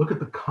look at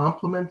the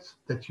compliments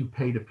that you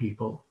pay to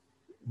people,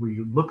 where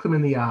you look them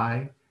in the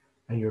eye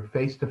and you're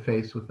face to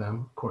face with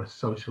them, of course,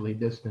 socially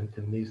distant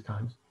in these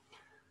times,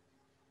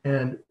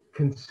 and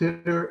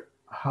consider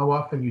how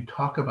often you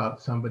talk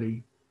about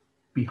somebody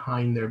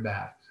behind their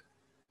backs.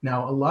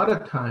 Now, a lot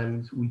of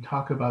times we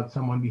talk about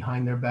someone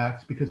behind their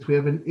backs because we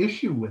have an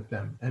issue with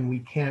them and we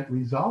can't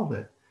resolve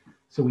it.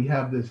 So we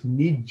have this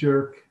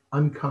knee-jerk,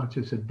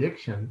 unconscious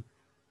addiction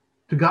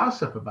to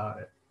gossip about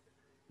it.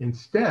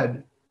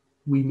 Instead,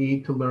 we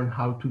need to learn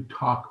how to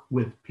talk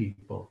with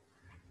people.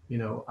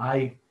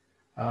 I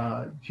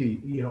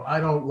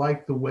don't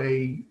like the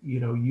way,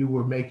 you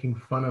were making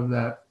fun of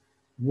that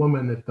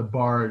woman at the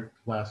bar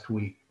last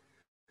week.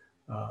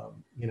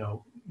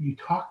 You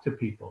talk to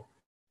people.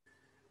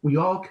 We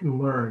all can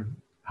learn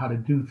how to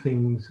do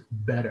things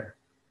better.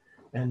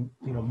 And,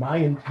 my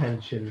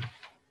intention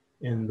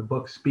in the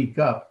book Speak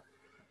Up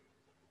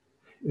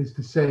is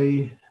to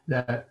say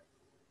that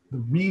the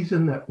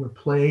reason that we're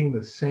playing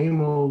the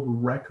same old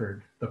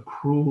record, the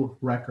cruel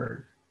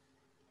record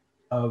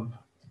of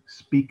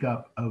Speak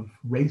Up, of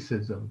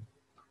racism,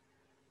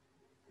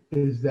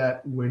 is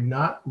that we're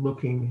not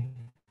looking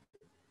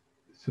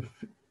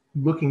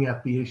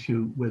at the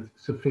issue with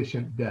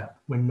sufficient depth.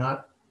 We're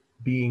not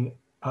being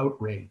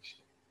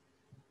outraged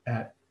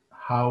at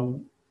how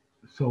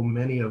so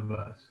many of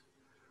us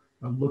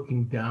are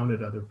looking down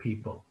at other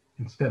people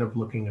instead of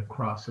looking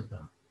across at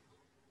them.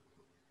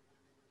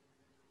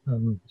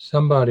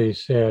 Somebody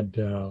said,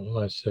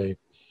 let's see,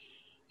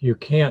 you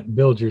can't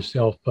build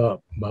yourself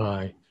up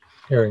by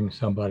tearing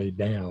somebody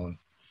down.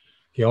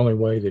 The only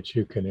way that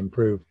you can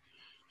improve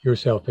your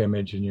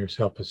self-image and your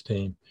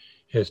self-esteem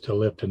is to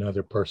lift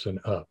another person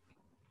up.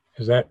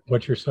 Is that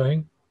what you're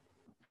saying?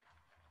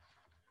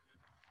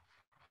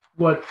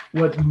 What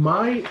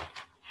my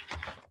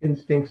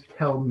instincts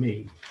tell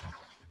me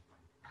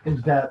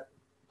is that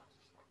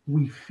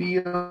we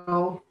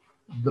feel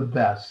the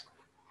best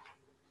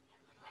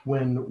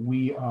when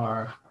we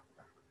are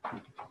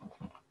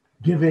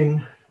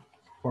giving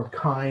or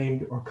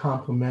kind or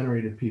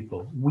complimentary to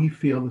people. We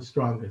feel the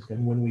strongest,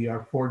 and when we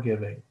are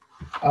forgiving.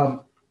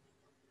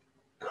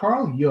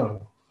 Carl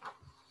Jung,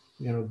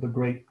 the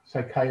great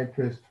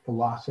psychiatrist,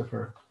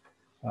 philosopher,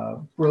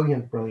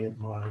 brilliant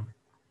mind,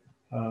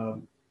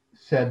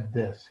 said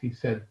this. He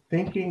said,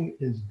 thinking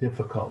is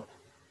difficult.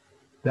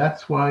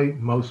 That's why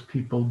most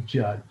people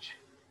judge.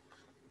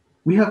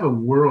 We have a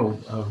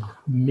world of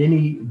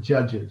mini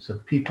judges,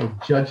 of people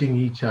judging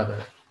each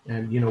other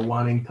and,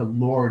 wanting to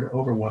lord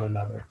over one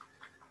another.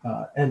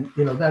 And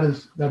that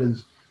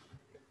is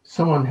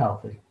so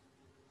unhealthy.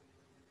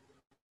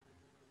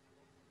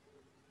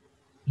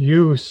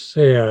 You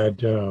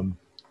said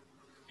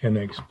in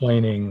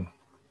explaining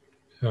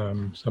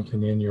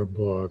something in your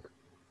book,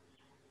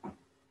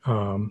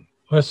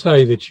 let's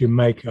say that you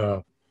make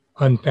a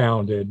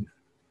unfounded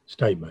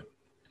statement.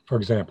 For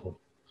example,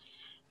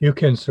 you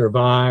can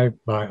survive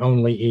by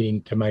only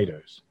eating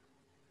tomatoes.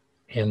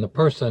 And the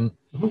person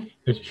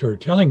that you're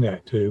telling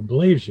that to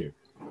believes you.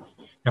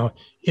 Now,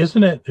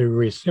 isn't it the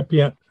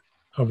recipient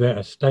of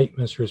that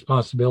statement's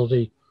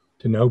responsibility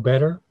to know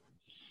better?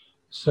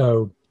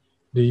 So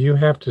do you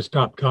have to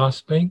stop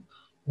gossiping,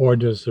 or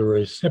does the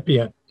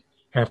recipient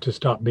have to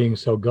stop being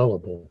so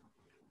gullible?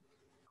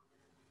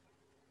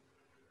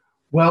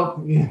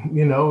 Well,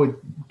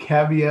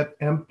 caveat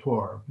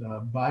emptor,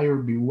 buyer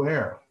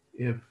beware.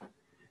 If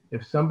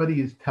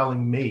somebody is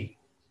telling me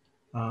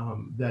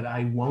that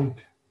I won't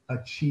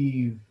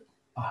achieve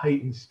a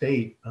heightened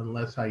state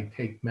unless I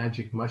take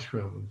magic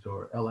mushrooms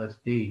or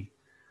LSD.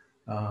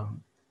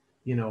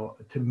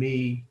 To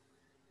me,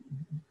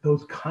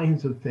 those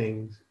kinds of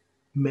things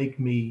make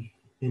me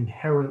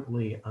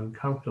inherently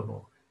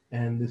uncomfortable.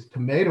 And this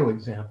tomato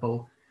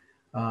example,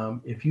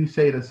 if you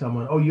say to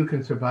someone, "Oh, you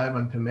can survive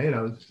on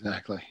tomatoes,"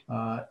 Exactly.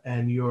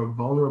 And you're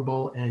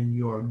vulnerable and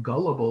you're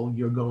gullible,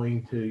 you're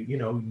going to,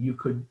 you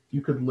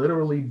could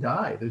literally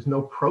die. There's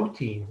no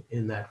protein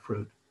in that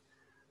fruit.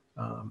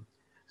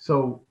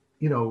 So,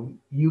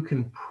 you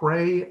can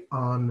prey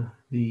on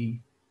the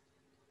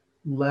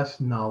less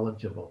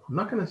knowledgeable. I'm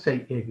not going to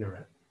say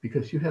ignorant,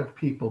 because you have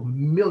people,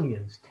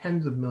 millions,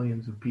 tens of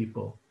millions of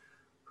people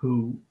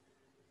who,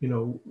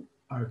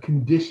 are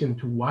conditioned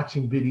to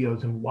watching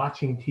videos and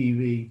watching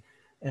TV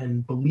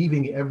and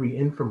believing every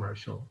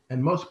infomercial.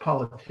 And most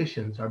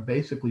politicians are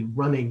basically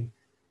running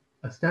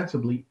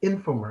ostensibly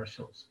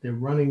infomercials. They're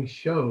running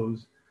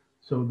shows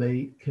so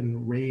they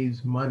can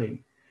raise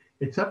money.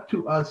 It's up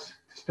to us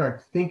to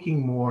start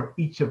thinking more,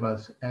 each of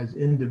us as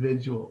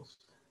individuals,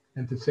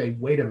 and to say,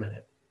 wait a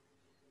minute,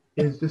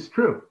 is this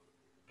true?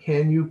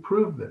 Can you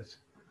prove this?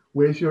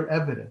 Where's your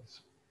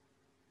evidence?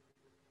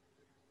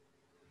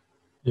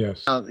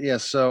 Yes.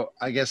 Yes. So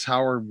I guess,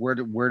 Howard, where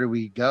do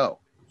we go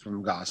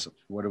from gossip?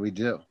 What do we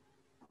do?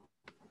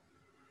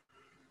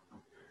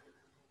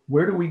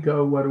 Where do we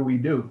go? What do we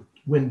do?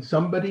 When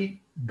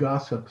somebody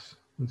gossips,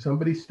 when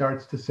somebody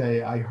starts to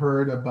say, I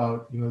heard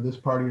about, this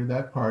party or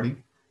that party,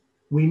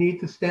 we need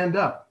to stand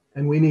up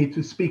and we need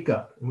to speak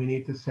up and we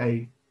need to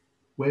say,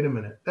 wait a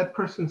minute, that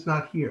person's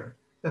not here.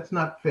 That's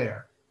not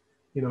fair.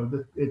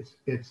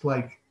 It's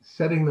like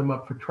setting them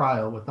up for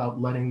trial without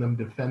letting them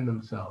defend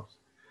themselves.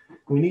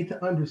 We need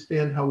to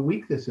understand how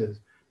weak this is.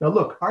 Now,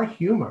 look, our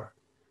humor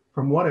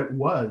from what it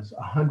was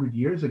 100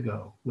 years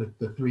ago with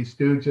the Three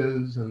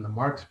Stooges and the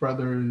Marx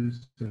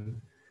Brothers,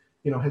 and,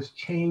 has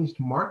changed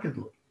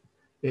markedly.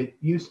 It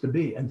used to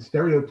be, and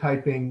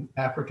stereotyping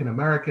African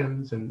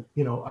Americans and,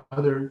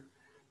 other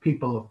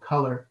people of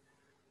color,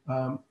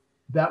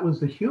 that was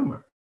the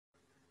humor.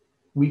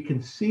 We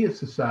can see a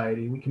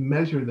society, we can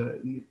measure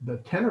the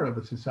tenor of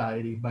a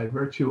society by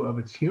virtue of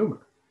its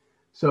humor.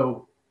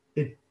 So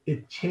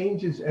it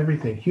changes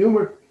everything.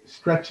 Humor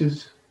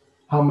stretches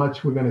how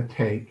much we're going to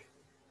take,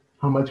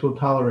 how much we'll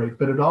tolerate,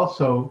 but it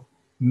also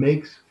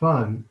makes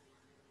fun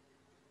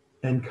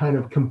and kind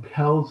of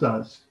compels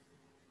us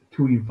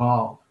to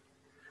evolve.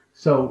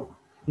 So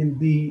in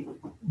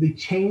the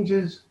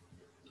changes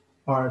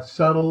are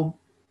subtle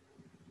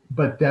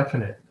but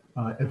definite.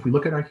 If we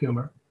look at our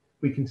humor,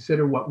 we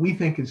consider what we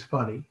think is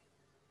funny,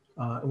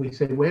 and we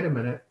say, wait a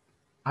minute,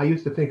 I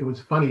used to think it was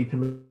funny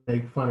to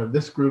make fun of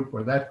this group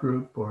or that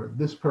group or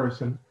this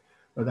person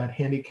or that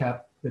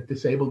handicapped, that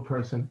disabled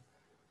person.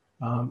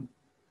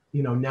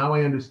 Now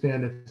I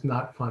understand it's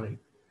not funny.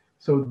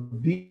 So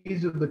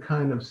these are the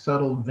kind of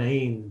subtle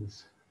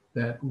veins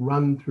that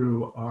run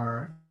through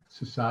our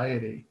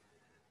society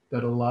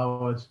that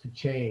allow us to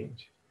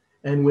change.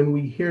 And when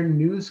we hear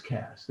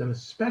newscasts, and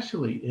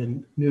especially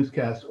in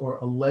newscasts or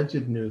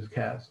alleged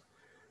newscasts,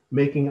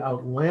 making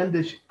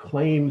outlandish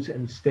claims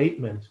and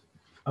statements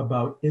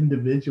about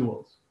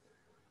individuals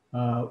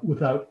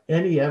without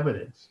any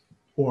evidence,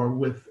 or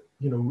with,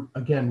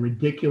 again,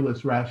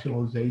 ridiculous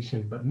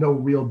rationalization, but no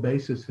real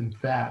basis in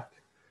fact,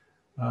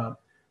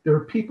 there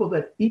are people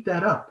that eat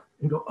that up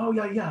and go, oh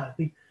yeah,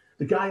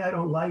 the guy I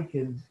don't like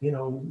is,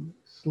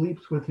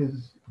 sleeps with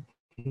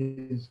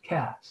his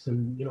cats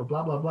and,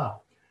 blah, blah, blah.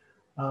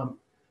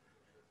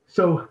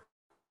 So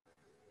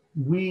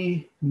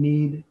we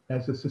need,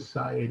 as a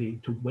society,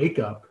 to wake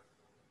up,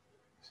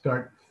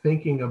 start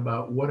thinking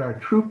about what our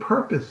true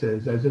purpose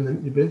is as an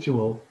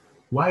individual,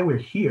 why we're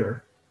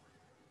here,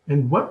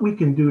 and what we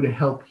can do to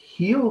help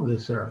heal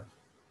this earth,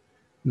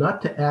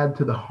 not to add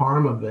to the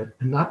harm of it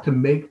and not to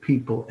make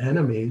people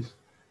enemies,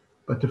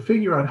 but to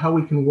figure out how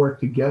we can work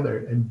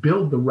together and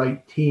build the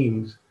right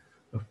teams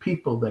of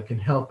people that can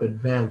help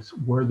advance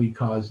worthy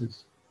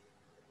causes.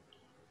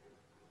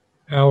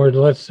 Howard,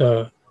 let's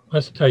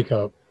take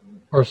a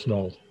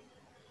personal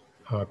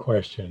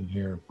question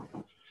here.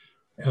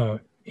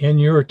 In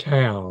your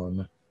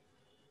town,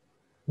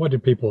 what do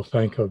people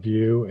think of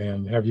you,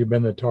 and have you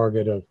been the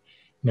target of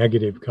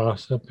negative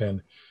gossip,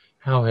 and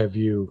how have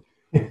you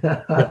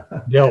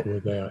dealt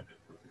with that?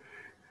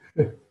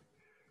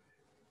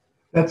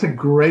 That's a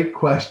great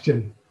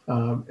question,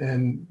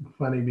 and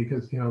funny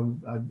because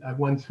I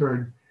once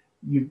heard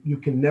you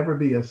can never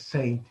be a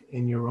saint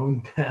in your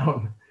own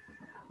town.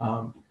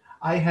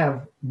 I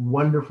have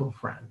wonderful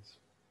friends,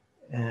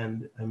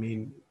 and I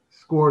mean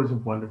scores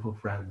of wonderful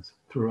friends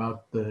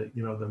throughout the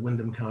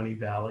Windham County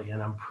Valley,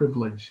 and I'm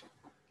privileged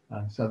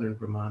in Southern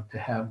Vermont to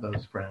have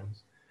those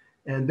friends,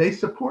 and they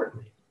support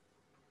me.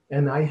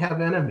 And I have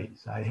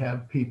enemies. I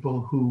have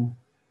people who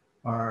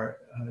are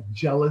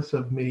jealous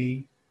of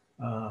me,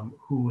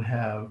 who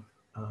have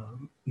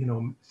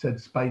said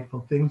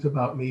spiteful things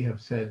about me,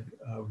 have said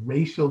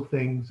racial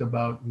things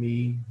about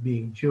me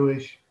being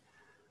Jewish.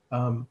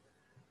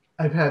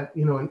 I've had,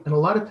 and a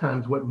lot of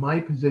times what my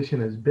position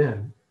has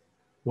been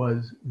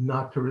was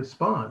not to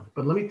respond.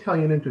 But let me tell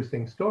you an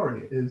interesting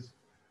story is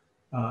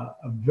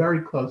a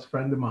very close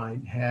friend of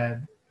mine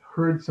had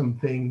heard some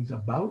things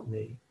about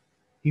me.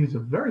 He was a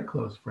very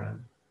close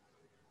friend.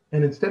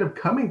 And instead of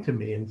coming to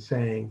me and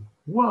saying,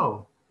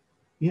 whoa,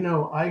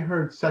 I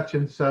heard such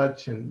and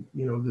such, and,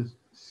 this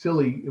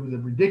silly, it was a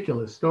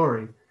ridiculous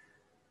story.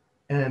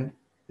 And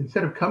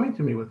instead of coming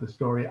to me with the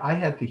story, I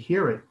had to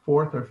hear it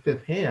fourth or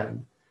fifth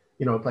hand.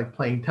 It's like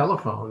playing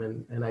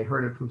telephone. And I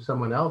heard it from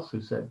someone else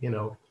who said,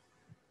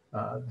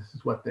 this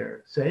is what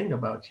they're saying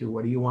about you.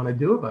 What do you want to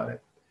do about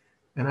it?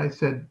 And I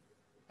said,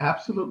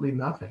 absolutely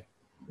nothing.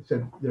 I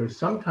said, there's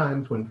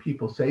sometimes when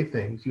people say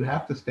things, you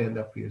have to stand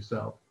up for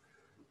yourself,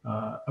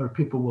 or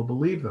people will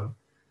believe them.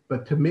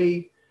 But to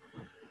me,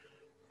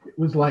 it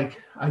was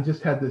like, I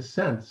just had this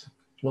sense.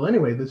 Well,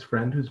 anyway, this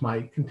friend who's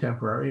my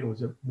contemporary and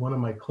was one of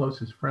my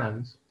closest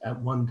friends at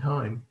one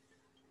time,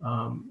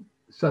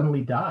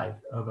 suddenly died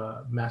of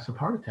a massive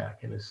heart attack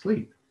in his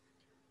sleep.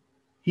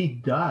 He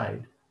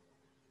died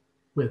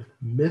with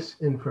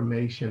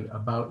misinformation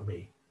about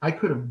me. I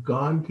could have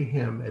gone to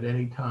him at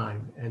any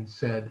time and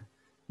said,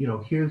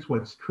 here's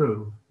what's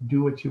true.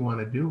 Do what you want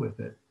to do with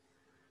it.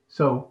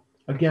 So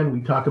again, we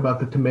talk about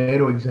the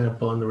tomato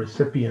example and the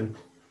recipient.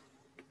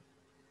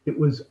 It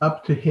was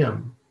up to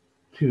him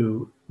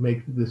to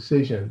make the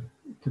decision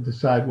to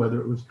decide whether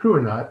it was true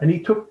or not. And he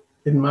took,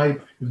 in my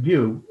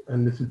view,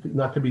 and this is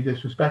not to be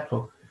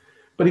disrespectful,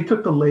 but he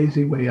took the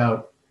lazy way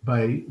out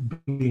by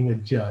being a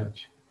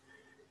judge.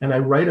 And I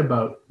write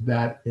about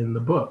that in the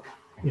book.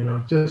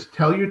 Just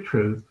tell your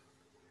truth,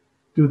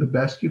 do the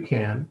best you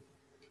can.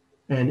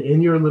 And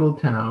in your little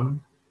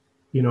town,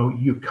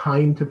 you're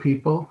kind to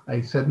people.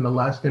 I said in the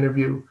last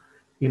interview,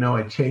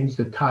 I changed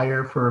a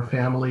tire for a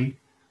family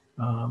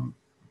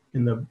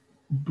in the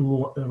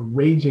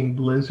raging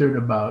blizzard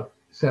about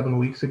 7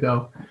 weeks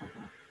ago.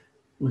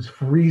 It was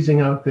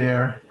freezing out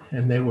there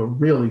and they were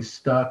really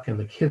stuck and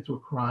the kids were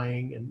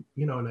crying. And,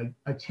 and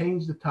I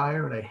changed the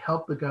tire and I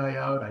helped the guy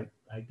out.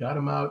 I got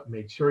him out,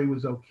 made sure he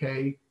was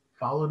okay,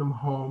 followed him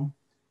home.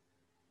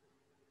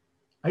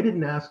 I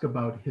didn't ask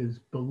about his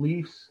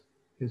beliefs,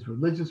 his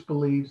religious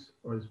beliefs,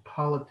 or his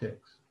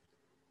politics.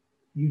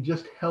 You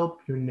just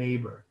help your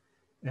neighbor.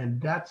 And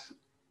that's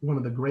one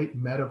of the great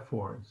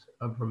metaphors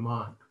of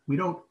Vermont. We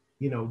don't,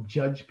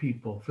 judge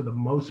people for the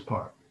most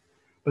part,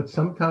 but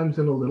sometimes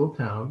in a little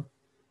town,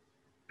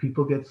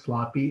 people get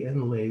sloppy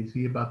and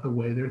lazy about the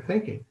way they're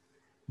thinking.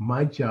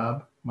 My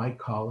job, my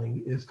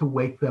calling is to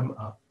wake them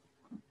up.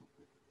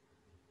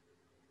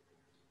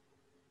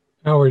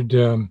 Howard,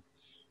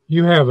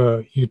 you have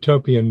a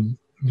utopian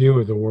view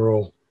of the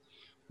world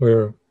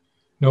where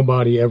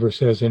nobody ever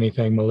says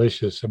anything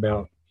malicious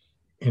about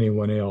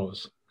anyone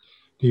else.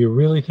 Do you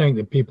really think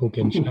that people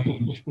can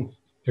change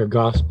their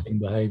gossiping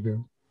behavior?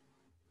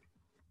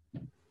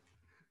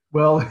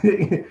 Well,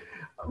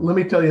 let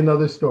me tell you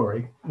another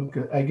story.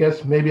 I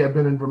guess maybe I've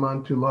been in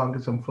Vermont too long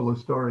because I'm full of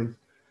stories.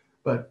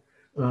 But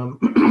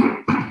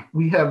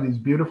we have these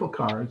beautiful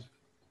cars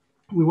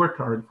we worked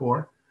hard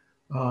for.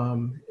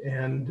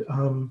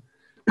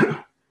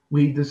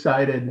 We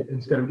decided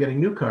instead of getting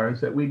new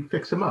cars that we'd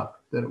fix them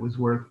up, that it was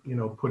worth,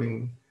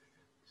 putting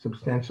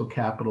substantial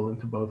capital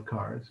into both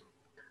cars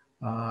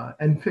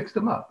and fix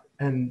them up.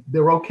 And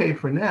they're okay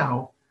for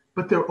now,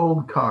 but they're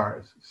old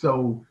cars.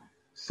 So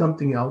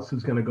something else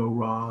is going to go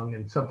wrong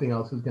and something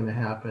else is going to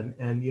happen.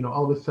 And,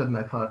 all of a sudden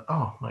I thought,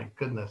 oh my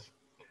goodness,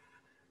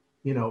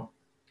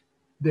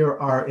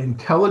 there are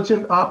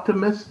intelligent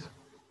optimists.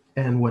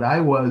 And what I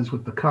was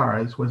with the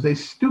cars was a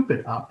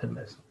stupid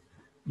optimist.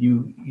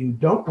 You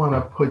don't want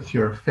to put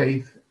your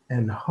faith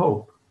and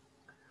hope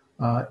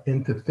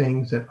into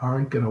things that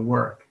aren't going to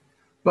work.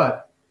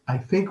 But I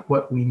think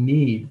what we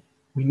need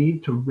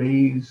to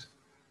raise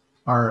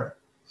our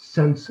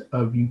sense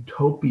of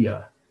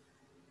utopia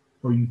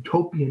or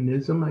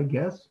utopianism, I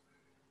guess,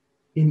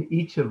 in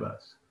each of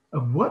us,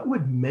 of what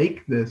would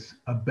make this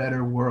a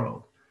better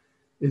world.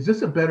 Is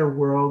this a better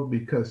world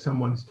because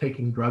someone's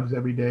taking drugs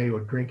every day or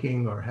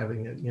drinking or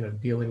having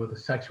dealing with a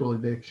sexual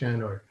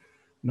addiction or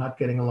not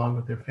getting along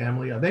with their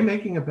family? Are they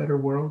making a better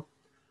world?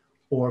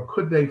 Or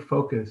could they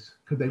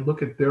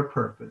look at their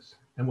purpose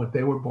and what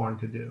they were born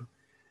to do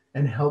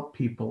and help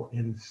people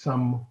in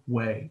some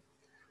way?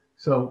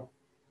 So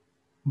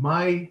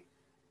my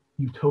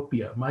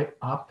utopia, my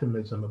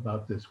optimism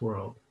about this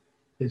world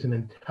is an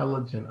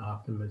intelligent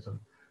optimism.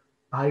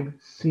 I've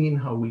seen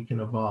how we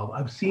can evolve.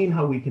 I've seen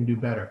how we can do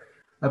better.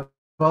 I've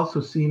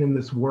also seen in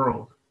this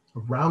world,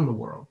 around the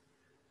world,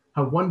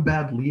 how one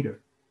bad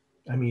leader,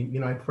 I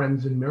have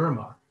friends in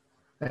Myanmar,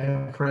 I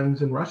have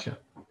friends in Russia,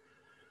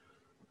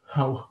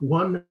 how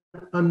one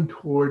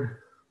untoward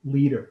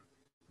leader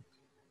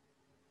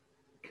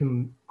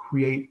can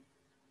create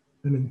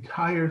an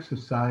entire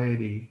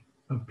society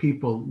of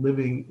people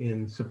living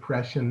in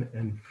suppression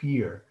and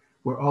fear,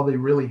 where all they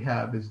really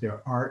have is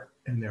their art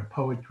and their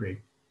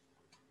poetry.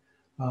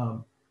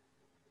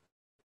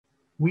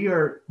 We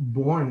are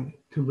born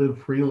to live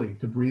freely,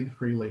 to breathe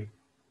freely.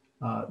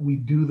 We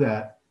do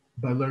that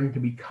by learning to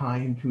be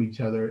kind to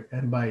each other,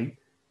 and by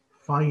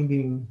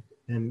finding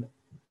and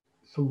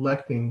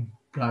selecting,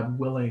 God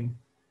willing,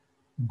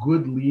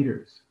 good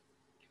leaders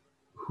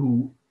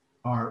who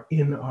are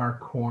in our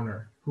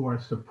corner, who are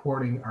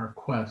supporting our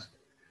quest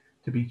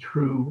to be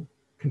true,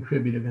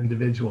 contributive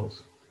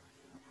individuals.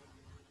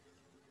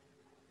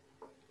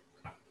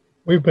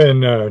 We've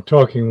been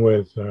talking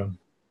with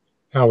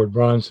Howard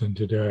Bronson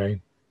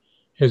today.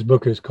 His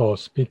book is called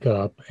Speak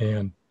Up,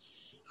 and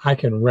I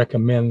can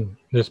recommend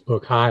this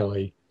book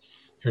highly.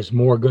 There's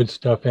more good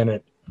stuff in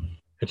it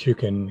that you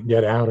can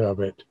get out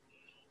of it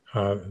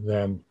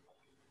than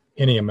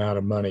any amount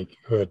of money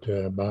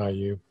could buy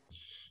you.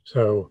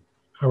 So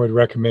I would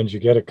recommend you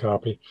get a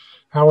copy.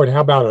 Howard,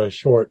 how about a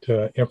short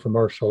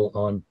infomercial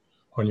on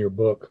your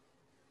book?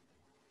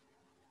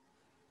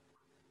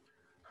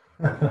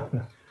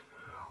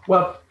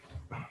 Well,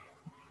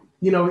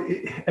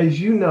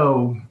 as you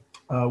know,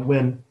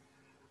 when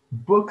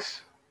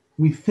books,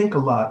 we think a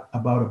lot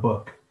about a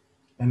book.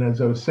 And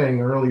as I was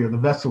saying earlier, the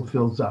vessel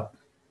fills up.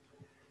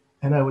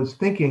 And I was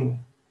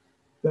thinking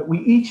that we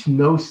each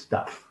know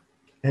stuff.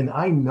 And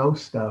I know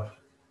stuff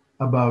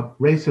about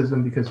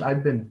racism because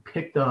I've been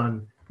picked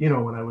on,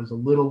 when I was a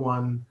little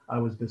one. I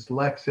was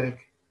dyslexic.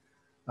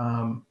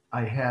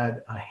 I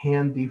had a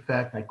hand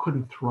defect. I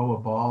couldn't throw a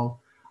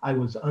ball. I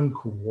was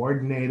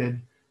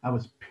uncoordinated. I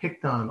was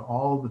picked on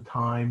all the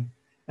time.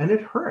 And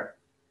it hurt.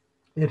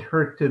 It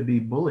hurt to be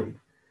bullied.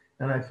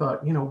 And I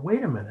thought,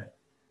 wait a minute.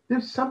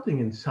 There's something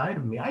inside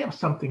of me. I have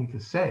something to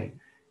say.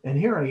 And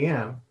here I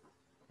am,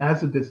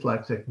 as a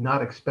dyslexic,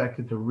 not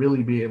expected to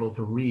really be able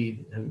to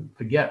read and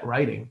forget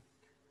writing.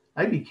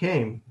 I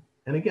became,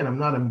 and again, I'm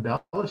not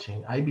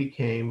embellishing, I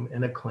became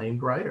an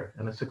acclaimed writer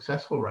and a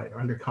successful writer,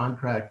 under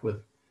contract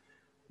with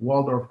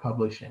Waldorf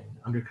Publishing,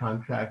 under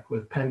contract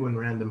with Penguin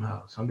Random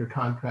House, under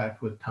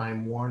contract with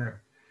Time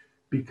Warner,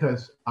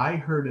 because I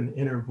heard an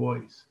inner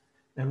voice.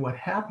 And what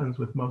happens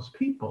with most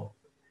people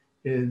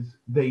is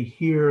they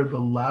hear the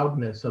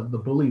loudness of the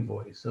bully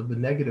voice, of the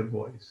negative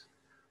voice,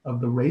 of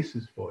the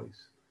racist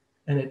voice,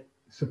 and it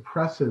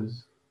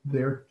suppresses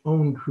their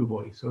own true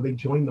voice, or they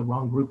join the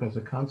wrong group as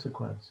a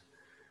consequence.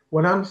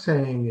 What I'm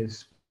saying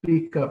is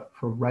speak up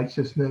for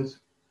righteousness,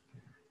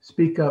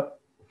 speak up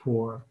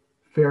for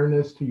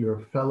fairness to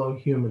your fellow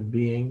human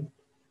being.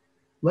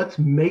 Let's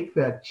make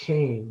that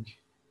change,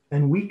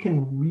 and we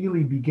can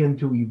really begin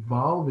to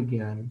evolve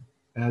again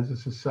as a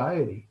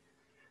society.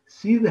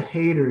 See the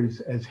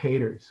haters as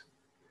haters.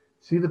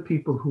 See the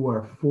people who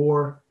are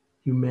for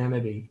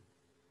humanity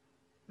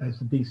as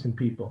decent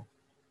people.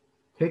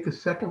 Take a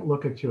second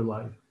look at your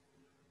life.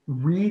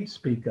 Read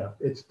Speak Up.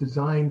 It's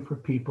designed for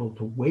people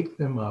to wake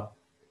them up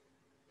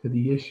to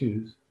the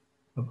issues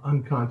of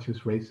unconscious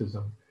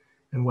racism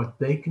and what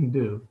they can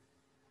do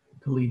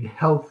to lead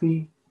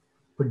healthy,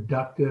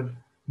 productive,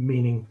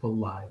 meaningful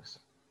lives.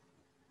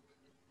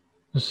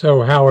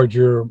 So, Howard,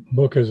 your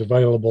book is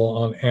available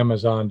on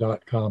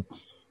Amazon.com.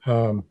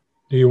 Do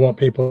you want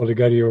people to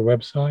go to your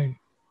website?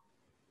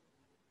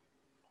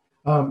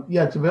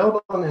 Yeah, it's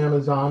available on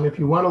Amazon. If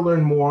you want to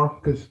learn more,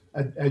 because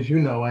as you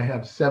know, I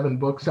have 7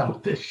 books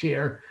out this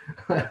year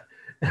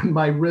and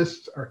my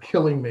wrists are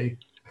killing me.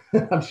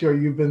 I'm sure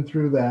you've been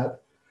through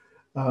that.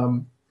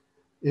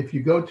 If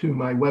you go to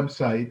my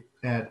website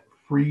at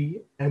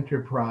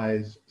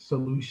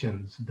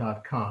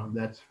freeenterprisesolutions.com,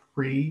 that's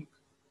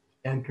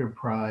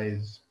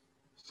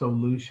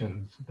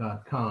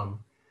freeenterprisesolutions.com.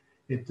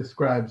 It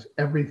describes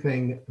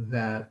everything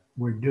that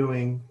we're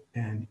doing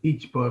and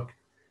each book,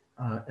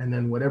 and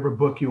then whatever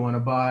book you want to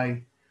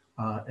buy.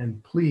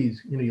 And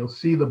please, you'll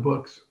see the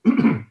books.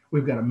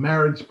 We've got a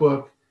marriage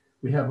book.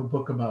 We have a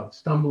book about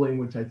stumbling,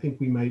 which I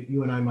think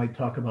you and I might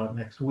talk about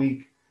next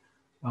week.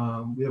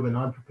 We have an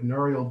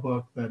entrepreneurial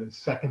book that is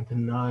second to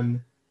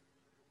none,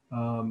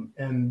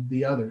 and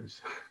the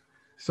others.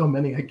 So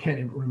many I can't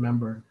even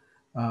remember.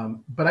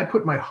 But I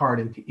put my heart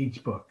into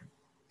each book,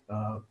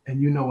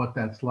 and you know what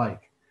that's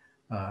like.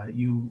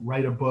 You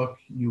write a book,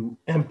 you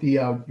empty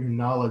out your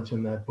knowledge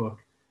in that book,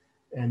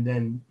 and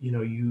then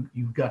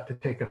you've got to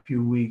take a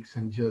few weeks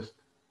and just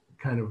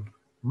kind of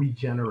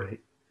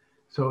regenerate.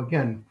 So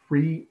again,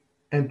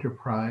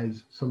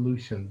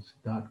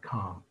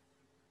 freeenterprisesolutions.com.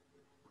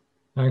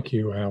 Thank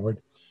you,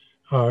 Howard.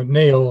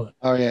 Neil.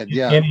 Oh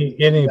yeah.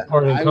 Any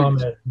parting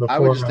comment before? I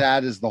would just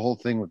add is the whole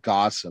thing with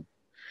gossip.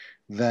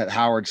 That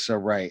Howard's so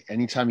right.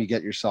 Anytime you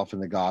get yourself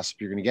into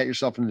gossip, you're going to get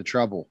yourself into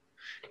trouble.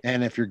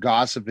 And if you're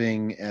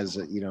gossiping as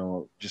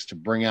just to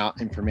bring out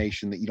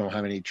information that you don't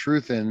have any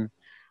truth in,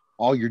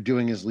 all you're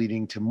doing is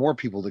leading to more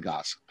people to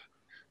gossip.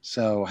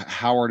 So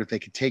Howard, if they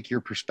could take your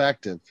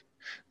perspective,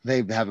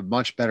 they have a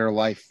much better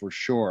life for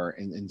sure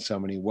in so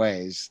many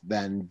ways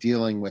than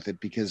dealing with it.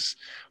 Because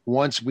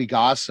once we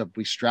gossip,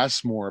 we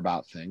stress more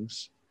about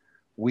things.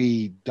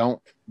 We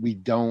don't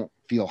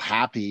feel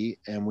happy,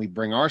 and we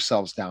bring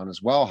ourselves down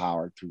as well,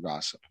 Howard, through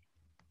gossip.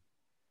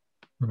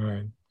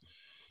 Right.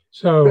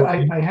 So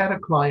I had a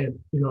client,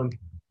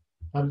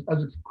 I'll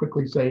just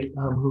quickly say,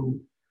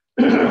 who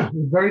was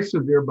very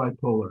severe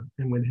bipolar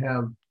and would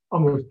have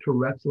almost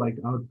Tourette's-like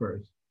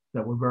outbursts.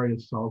 that were very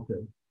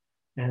assaultive.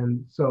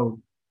 And so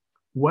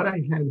what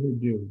I had her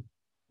do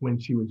when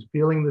she was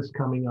feeling this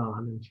coming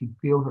on and she'd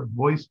feel her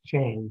voice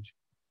change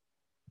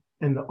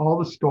and all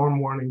the storm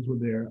warnings were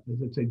there,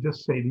 as I'd say,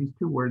 just say these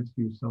two words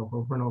to yourself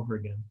over and over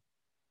again.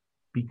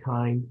 Be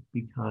kind,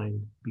 be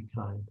kind, be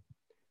kind.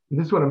 And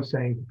this is what I'm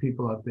saying to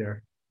people out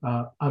there.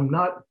 I'm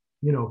not,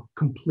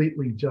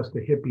 completely just a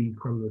hippie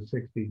from the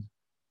 60s.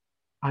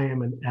 I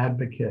am an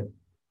advocate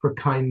for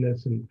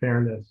kindness and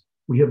fairness.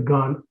 We have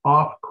gone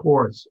off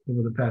course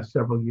over the past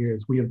several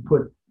years. We have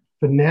put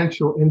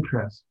financial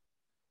interests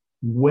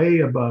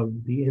way above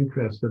the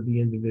interest of the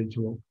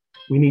individual.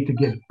 We need to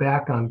get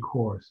back on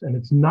course. And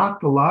it's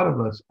knocked a lot of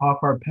us off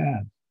our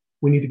paths.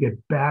 We need to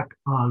get back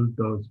on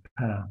those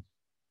paths.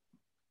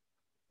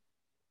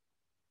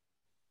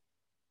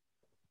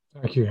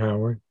 Thank you,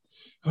 Howard.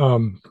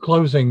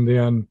 Closing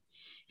then,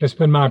 it's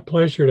been my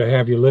pleasure to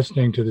have you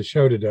listening to the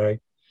show today.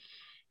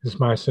 It's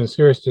my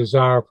sincerest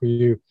desire for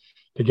you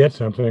to get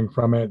something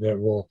from it that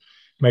will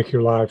make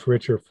your life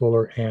richer,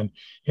 fuller, and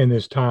in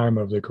this time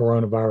of the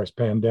coronavirus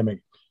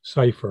pandemic,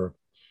 safer.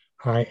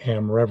 I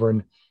am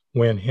Reverend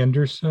Wynn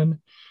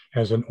Henderson.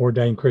 As an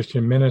ordained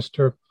Christian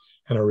minister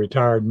and a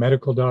retired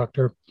medical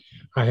doctor,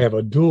 I have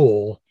a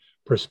dual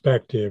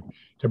perspective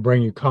to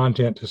bring you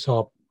content to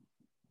solve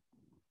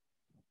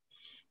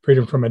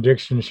freedom from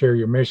addiction, share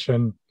your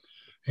mission,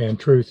 and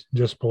truth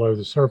just below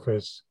the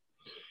surface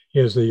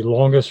is the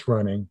longest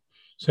running,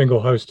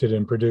 single hosted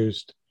and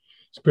produced,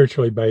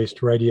 spiritually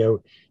based radio,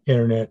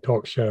 internet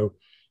talk show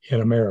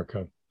in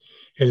America.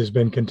 It has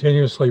been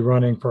continuously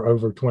running for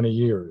over 20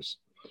 years.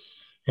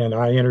 And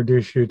I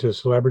introduce you to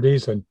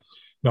celebrities and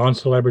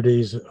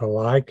non-celebrities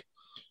alike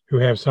who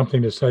have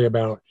something to say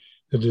about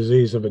the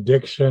disease of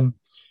addiction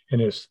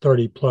in its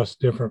 30 plus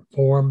different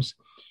forms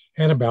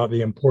and about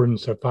the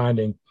importance of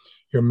finding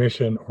your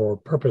mission or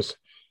purpose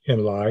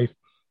in life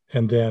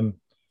and then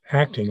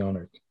acting on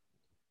it.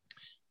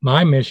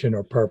 My mission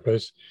or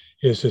purpose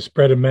is to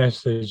spread a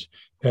message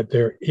that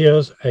there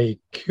is a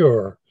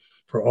cure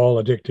for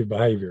all addictive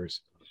behaviors.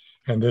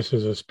 And this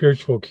is a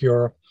spiritual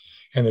cure.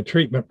 And the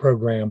treatment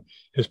program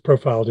is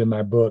profiled in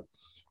my book,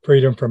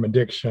 Freedom from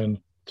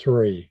Addiction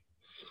 3.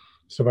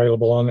 It's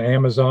available on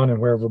Amazon and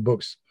wherever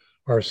books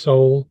are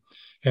sold.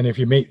 And if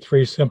you meet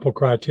 3 simple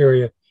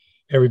criteria,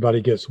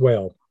 everybody gets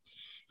well.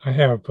 I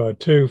have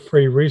 2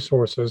 free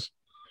resources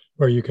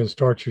where you can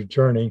start your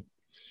journey.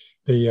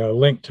 The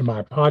link to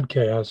my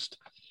podcast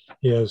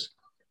is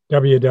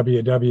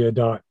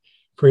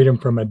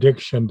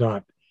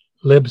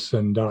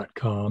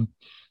www.freedomfromaddiction.libsyn.com.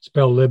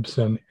 Spell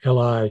Libsyn,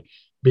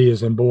 L-I-B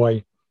as in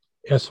boy,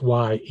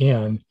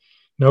 S-Y-N,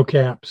 no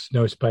caps,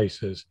 no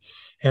spaces.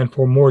 And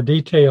for more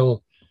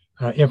detailed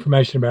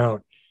information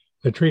about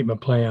the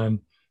treatment plan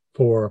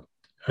for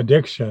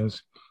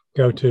addictions,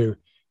 go to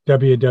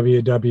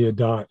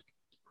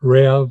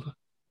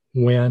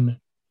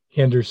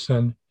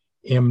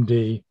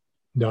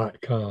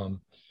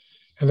www.revwynhendersonmd.com.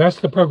 And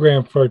that's the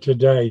program for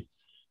today,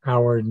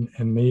 Howard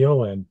and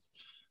Neil, and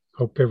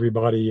hope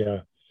everybody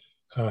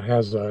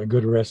has a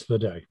good rest of the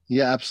day.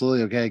 Yeah,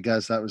 absolutely. Okay,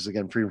 guys, that was,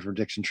 again, Freedom from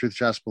Addiction, Truth,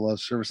 Gospel, Love,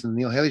 Service, and the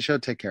Neil Haley Show.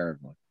 Take care,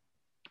 everyone.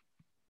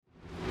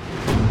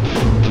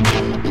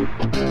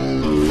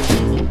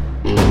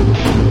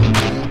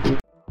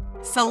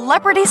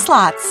 Celebrity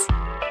Slots.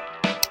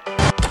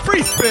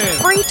 Free spin.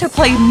 Free to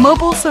play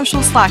mobile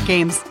social slot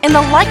games in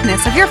the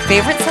likeness of your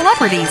favorite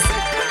celebrities.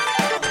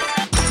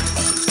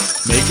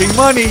 Making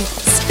money.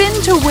 Spin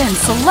to win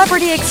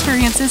celebrity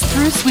experiences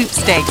through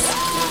sweepstakes.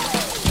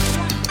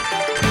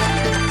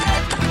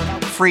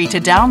 Free to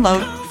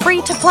download,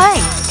 free to play.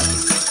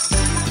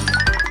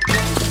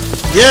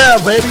 Yeah,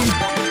 baby.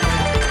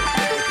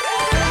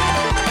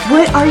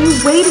 What are you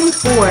waiting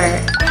for?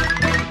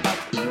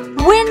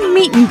 Win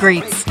meet and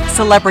greets,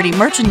 celebrity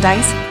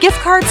merchandise, gift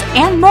cards,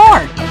 and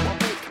more.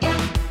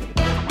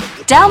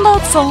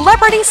 Download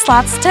Celebrity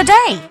Slots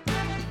today.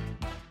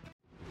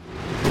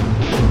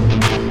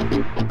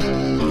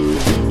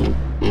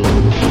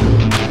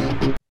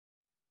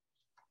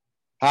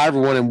 Hi,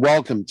 everyone, and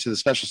welcome to the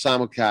special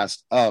simulcast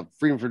of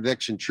Freedom from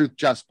Addiction, Truth,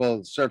 Just Below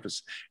the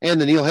Surface, and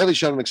the Neil Haley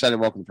Show. I'm excited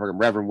to welcome to the program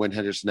Reverend Wynn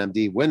Henderson,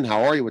 MD. Wynn,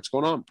 how are you? What's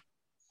going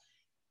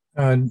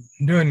on?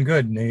 Doing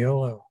good,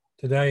 Neil.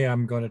 Today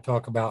I'm going to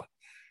talk about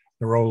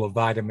the role of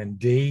vitamin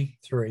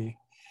D3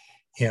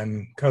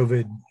 in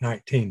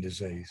COVID-19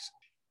 disease.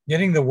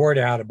 Getting the word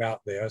out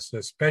about this,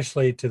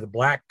 especially to the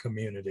Black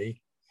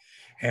community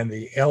and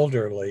the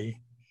elderly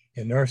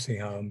in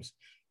nursing homes,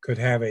 could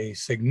have a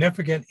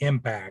significant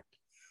impact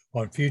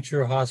on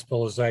future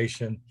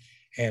hospitalization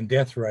and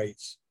death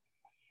rates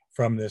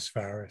from this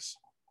virus.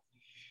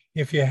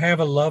 If you have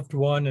a loved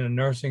one in a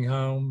nursing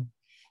home,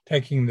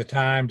 taking the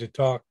time to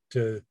talk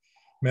to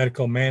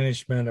medical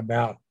management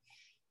about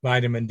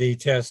vitamin D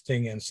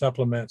testing and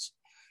supplements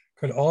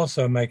could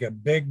also make a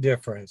big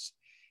difference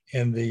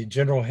in the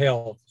general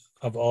health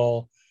of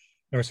all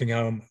nursing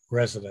home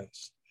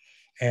residents,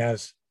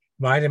 as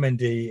vitamin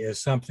D is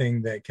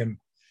something that can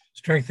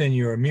strengthen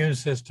your immune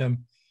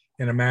system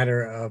in a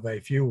matter of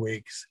a few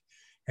weeks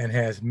and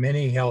has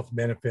many health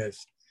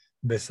benefits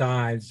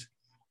besides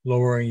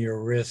lowering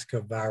your risk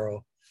of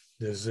viral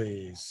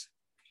disease.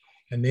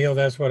 And Neil,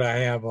 that's what I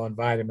have on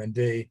vitamin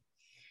D.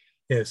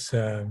 It's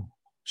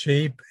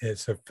cheap,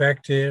 it's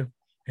effective,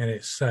 and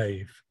it's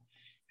safe.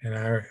 And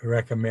I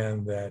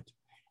recommend that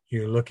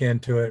you look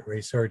into it,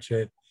 research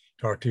it,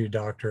 talk to your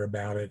doctor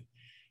about it,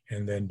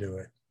 and then do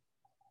it.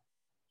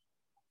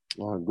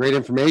 Great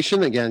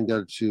information. Again,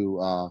 go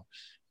to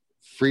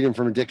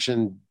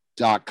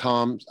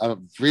freedomfromaddiction.com,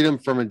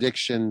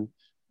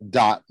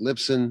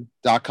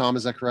 freedomfromaddiction.libsyn.com.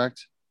 Is that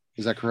correct?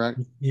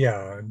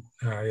 Yeah,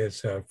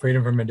 it's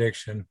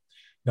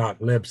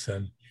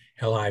freedomfromaddiction.libsyn,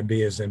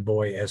 L-I-B as in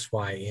boy,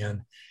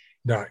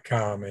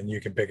 SYN.com. And you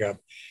can pick up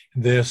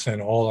this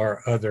and all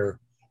our other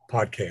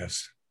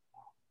podcasts.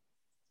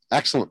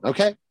 Excellent.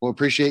 Okay. Well,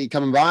 appreciate you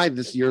coming by.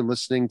 You're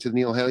listening to the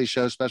Neil Haley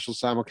Show, special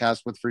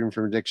simulcast with Freedom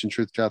from Addiction,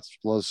 Truth Just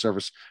Below the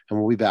Surface. And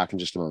we'll be back in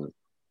just a moment.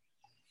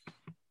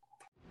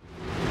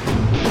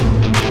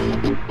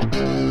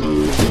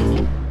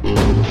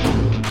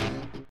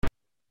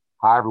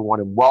 Hi, everyone,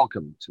 and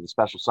welcome to the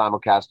special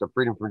simulcast of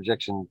Freedom from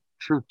Addiction,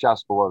 Truth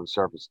Just Below the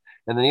Surface.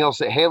 And the Neil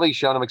Haley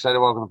Show, and I'm excited to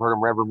welcome to the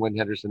program Reverend Wynn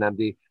Henderson,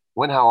 MD.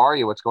 Wynn, how are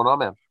you? What's going on,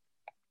 man?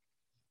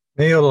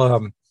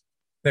 Neil,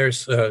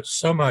 there's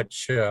so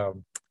much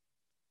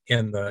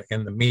in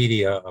the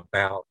media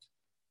about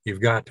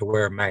you've got to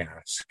wear a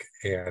mask,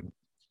 and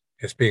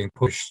it's being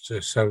pushed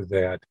so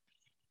that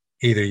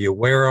either you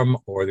wear them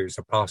or there's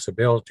a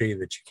possibility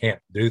that you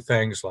can't do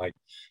things like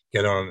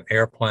get on an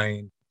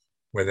airplane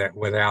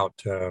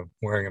without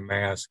wearing a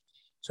mask.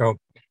 So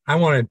I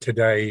wanted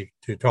today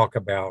to talk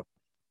about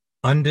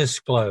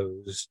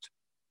undisclosed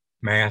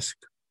mask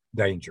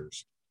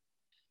dangers.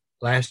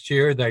 Last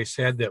year, they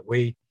said that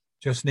we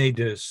just need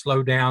to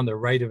slow down the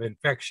rate of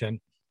infection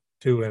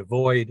to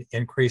avoid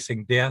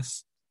increasing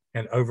deaths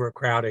and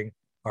overcrowding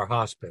our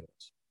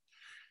hospitals.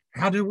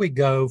 How do we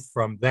go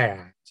from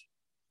that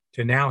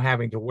to now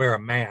having to wear a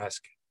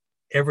mask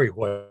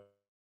everywhere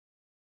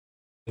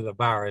the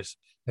virus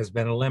has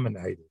been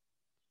eliminated,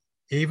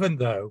 even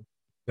though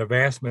the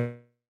vast majority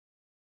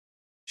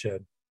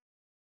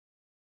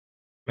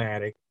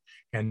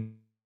and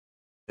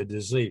the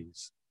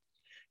disease?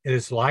 It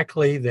is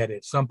likely that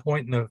at some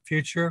point in the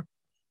future,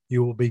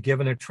 you will be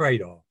given a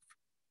trade-off.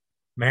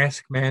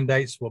 Mask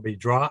mandates will be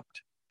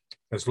dropped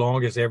as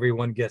long as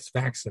everyone gets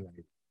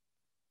vaccinated.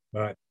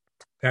 But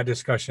that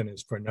discussion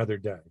is for another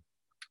day.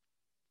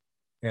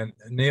 And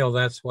Neil,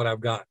 that's what I've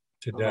got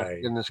today.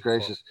 Oh, goodness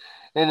gracious.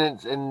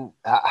 And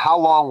how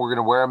long we're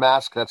going to wear a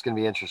mask, that's going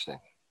to be interesting.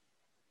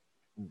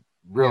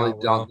 Really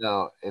don't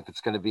know if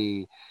it's going to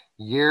be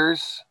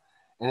years,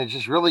 and it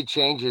just really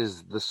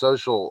changes the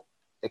social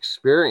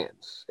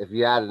experience. If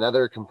you add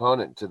another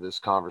component to this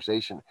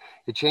conversation,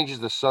 it changes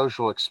the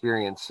social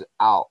experience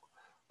out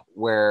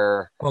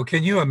where... Well,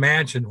 can you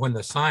imagine when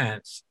the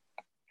science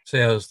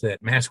says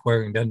that mask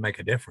wearing doesn't make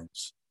a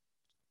difference?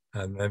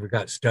 They've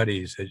got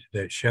studies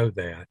that show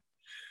that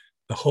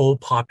the whole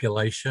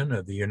population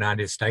of the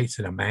United States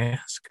in a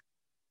mask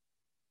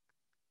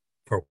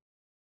for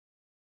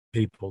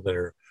people that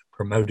are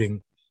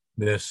promoting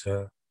this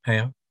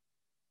have.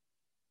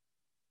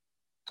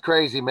 It's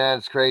crazy, man.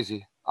 It's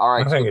crazy. All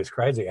right. I think it's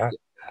crazy. I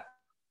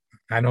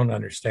don't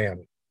understand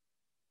it.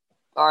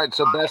 All right.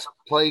 So best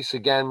place,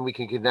 again, we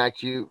can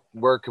connect you.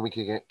 Where can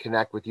we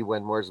connect with you?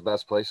 Where's the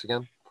best place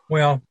again?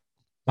 Well,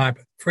 my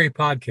free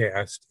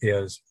podcast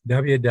is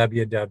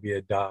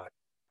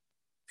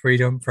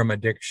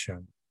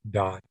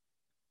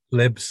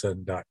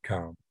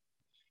www.freedomfromaddiction.libsyn.com.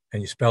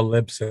 And you spell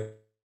Libsyn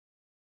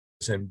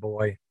as in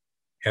boy,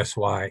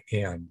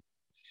 SYN.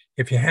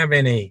 If you have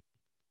any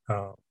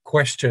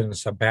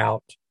questions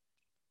about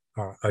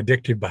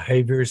addictive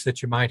behaviors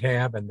that you might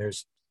have, and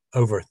there's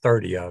over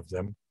 30 of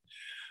them,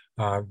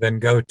 then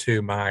go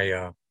to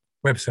my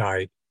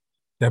website,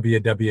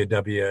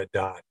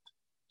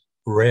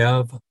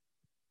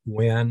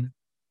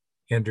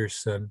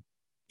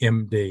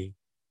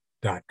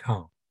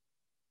 www.revwynhendersonmd.com.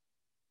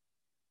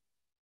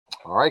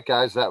 All right,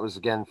 guys. That was,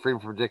 again,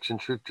 Freedom from Addiction,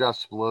 Truth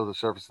Just Below the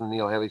Surface, the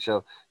Neil Haley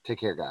Show. Take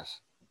care, guys.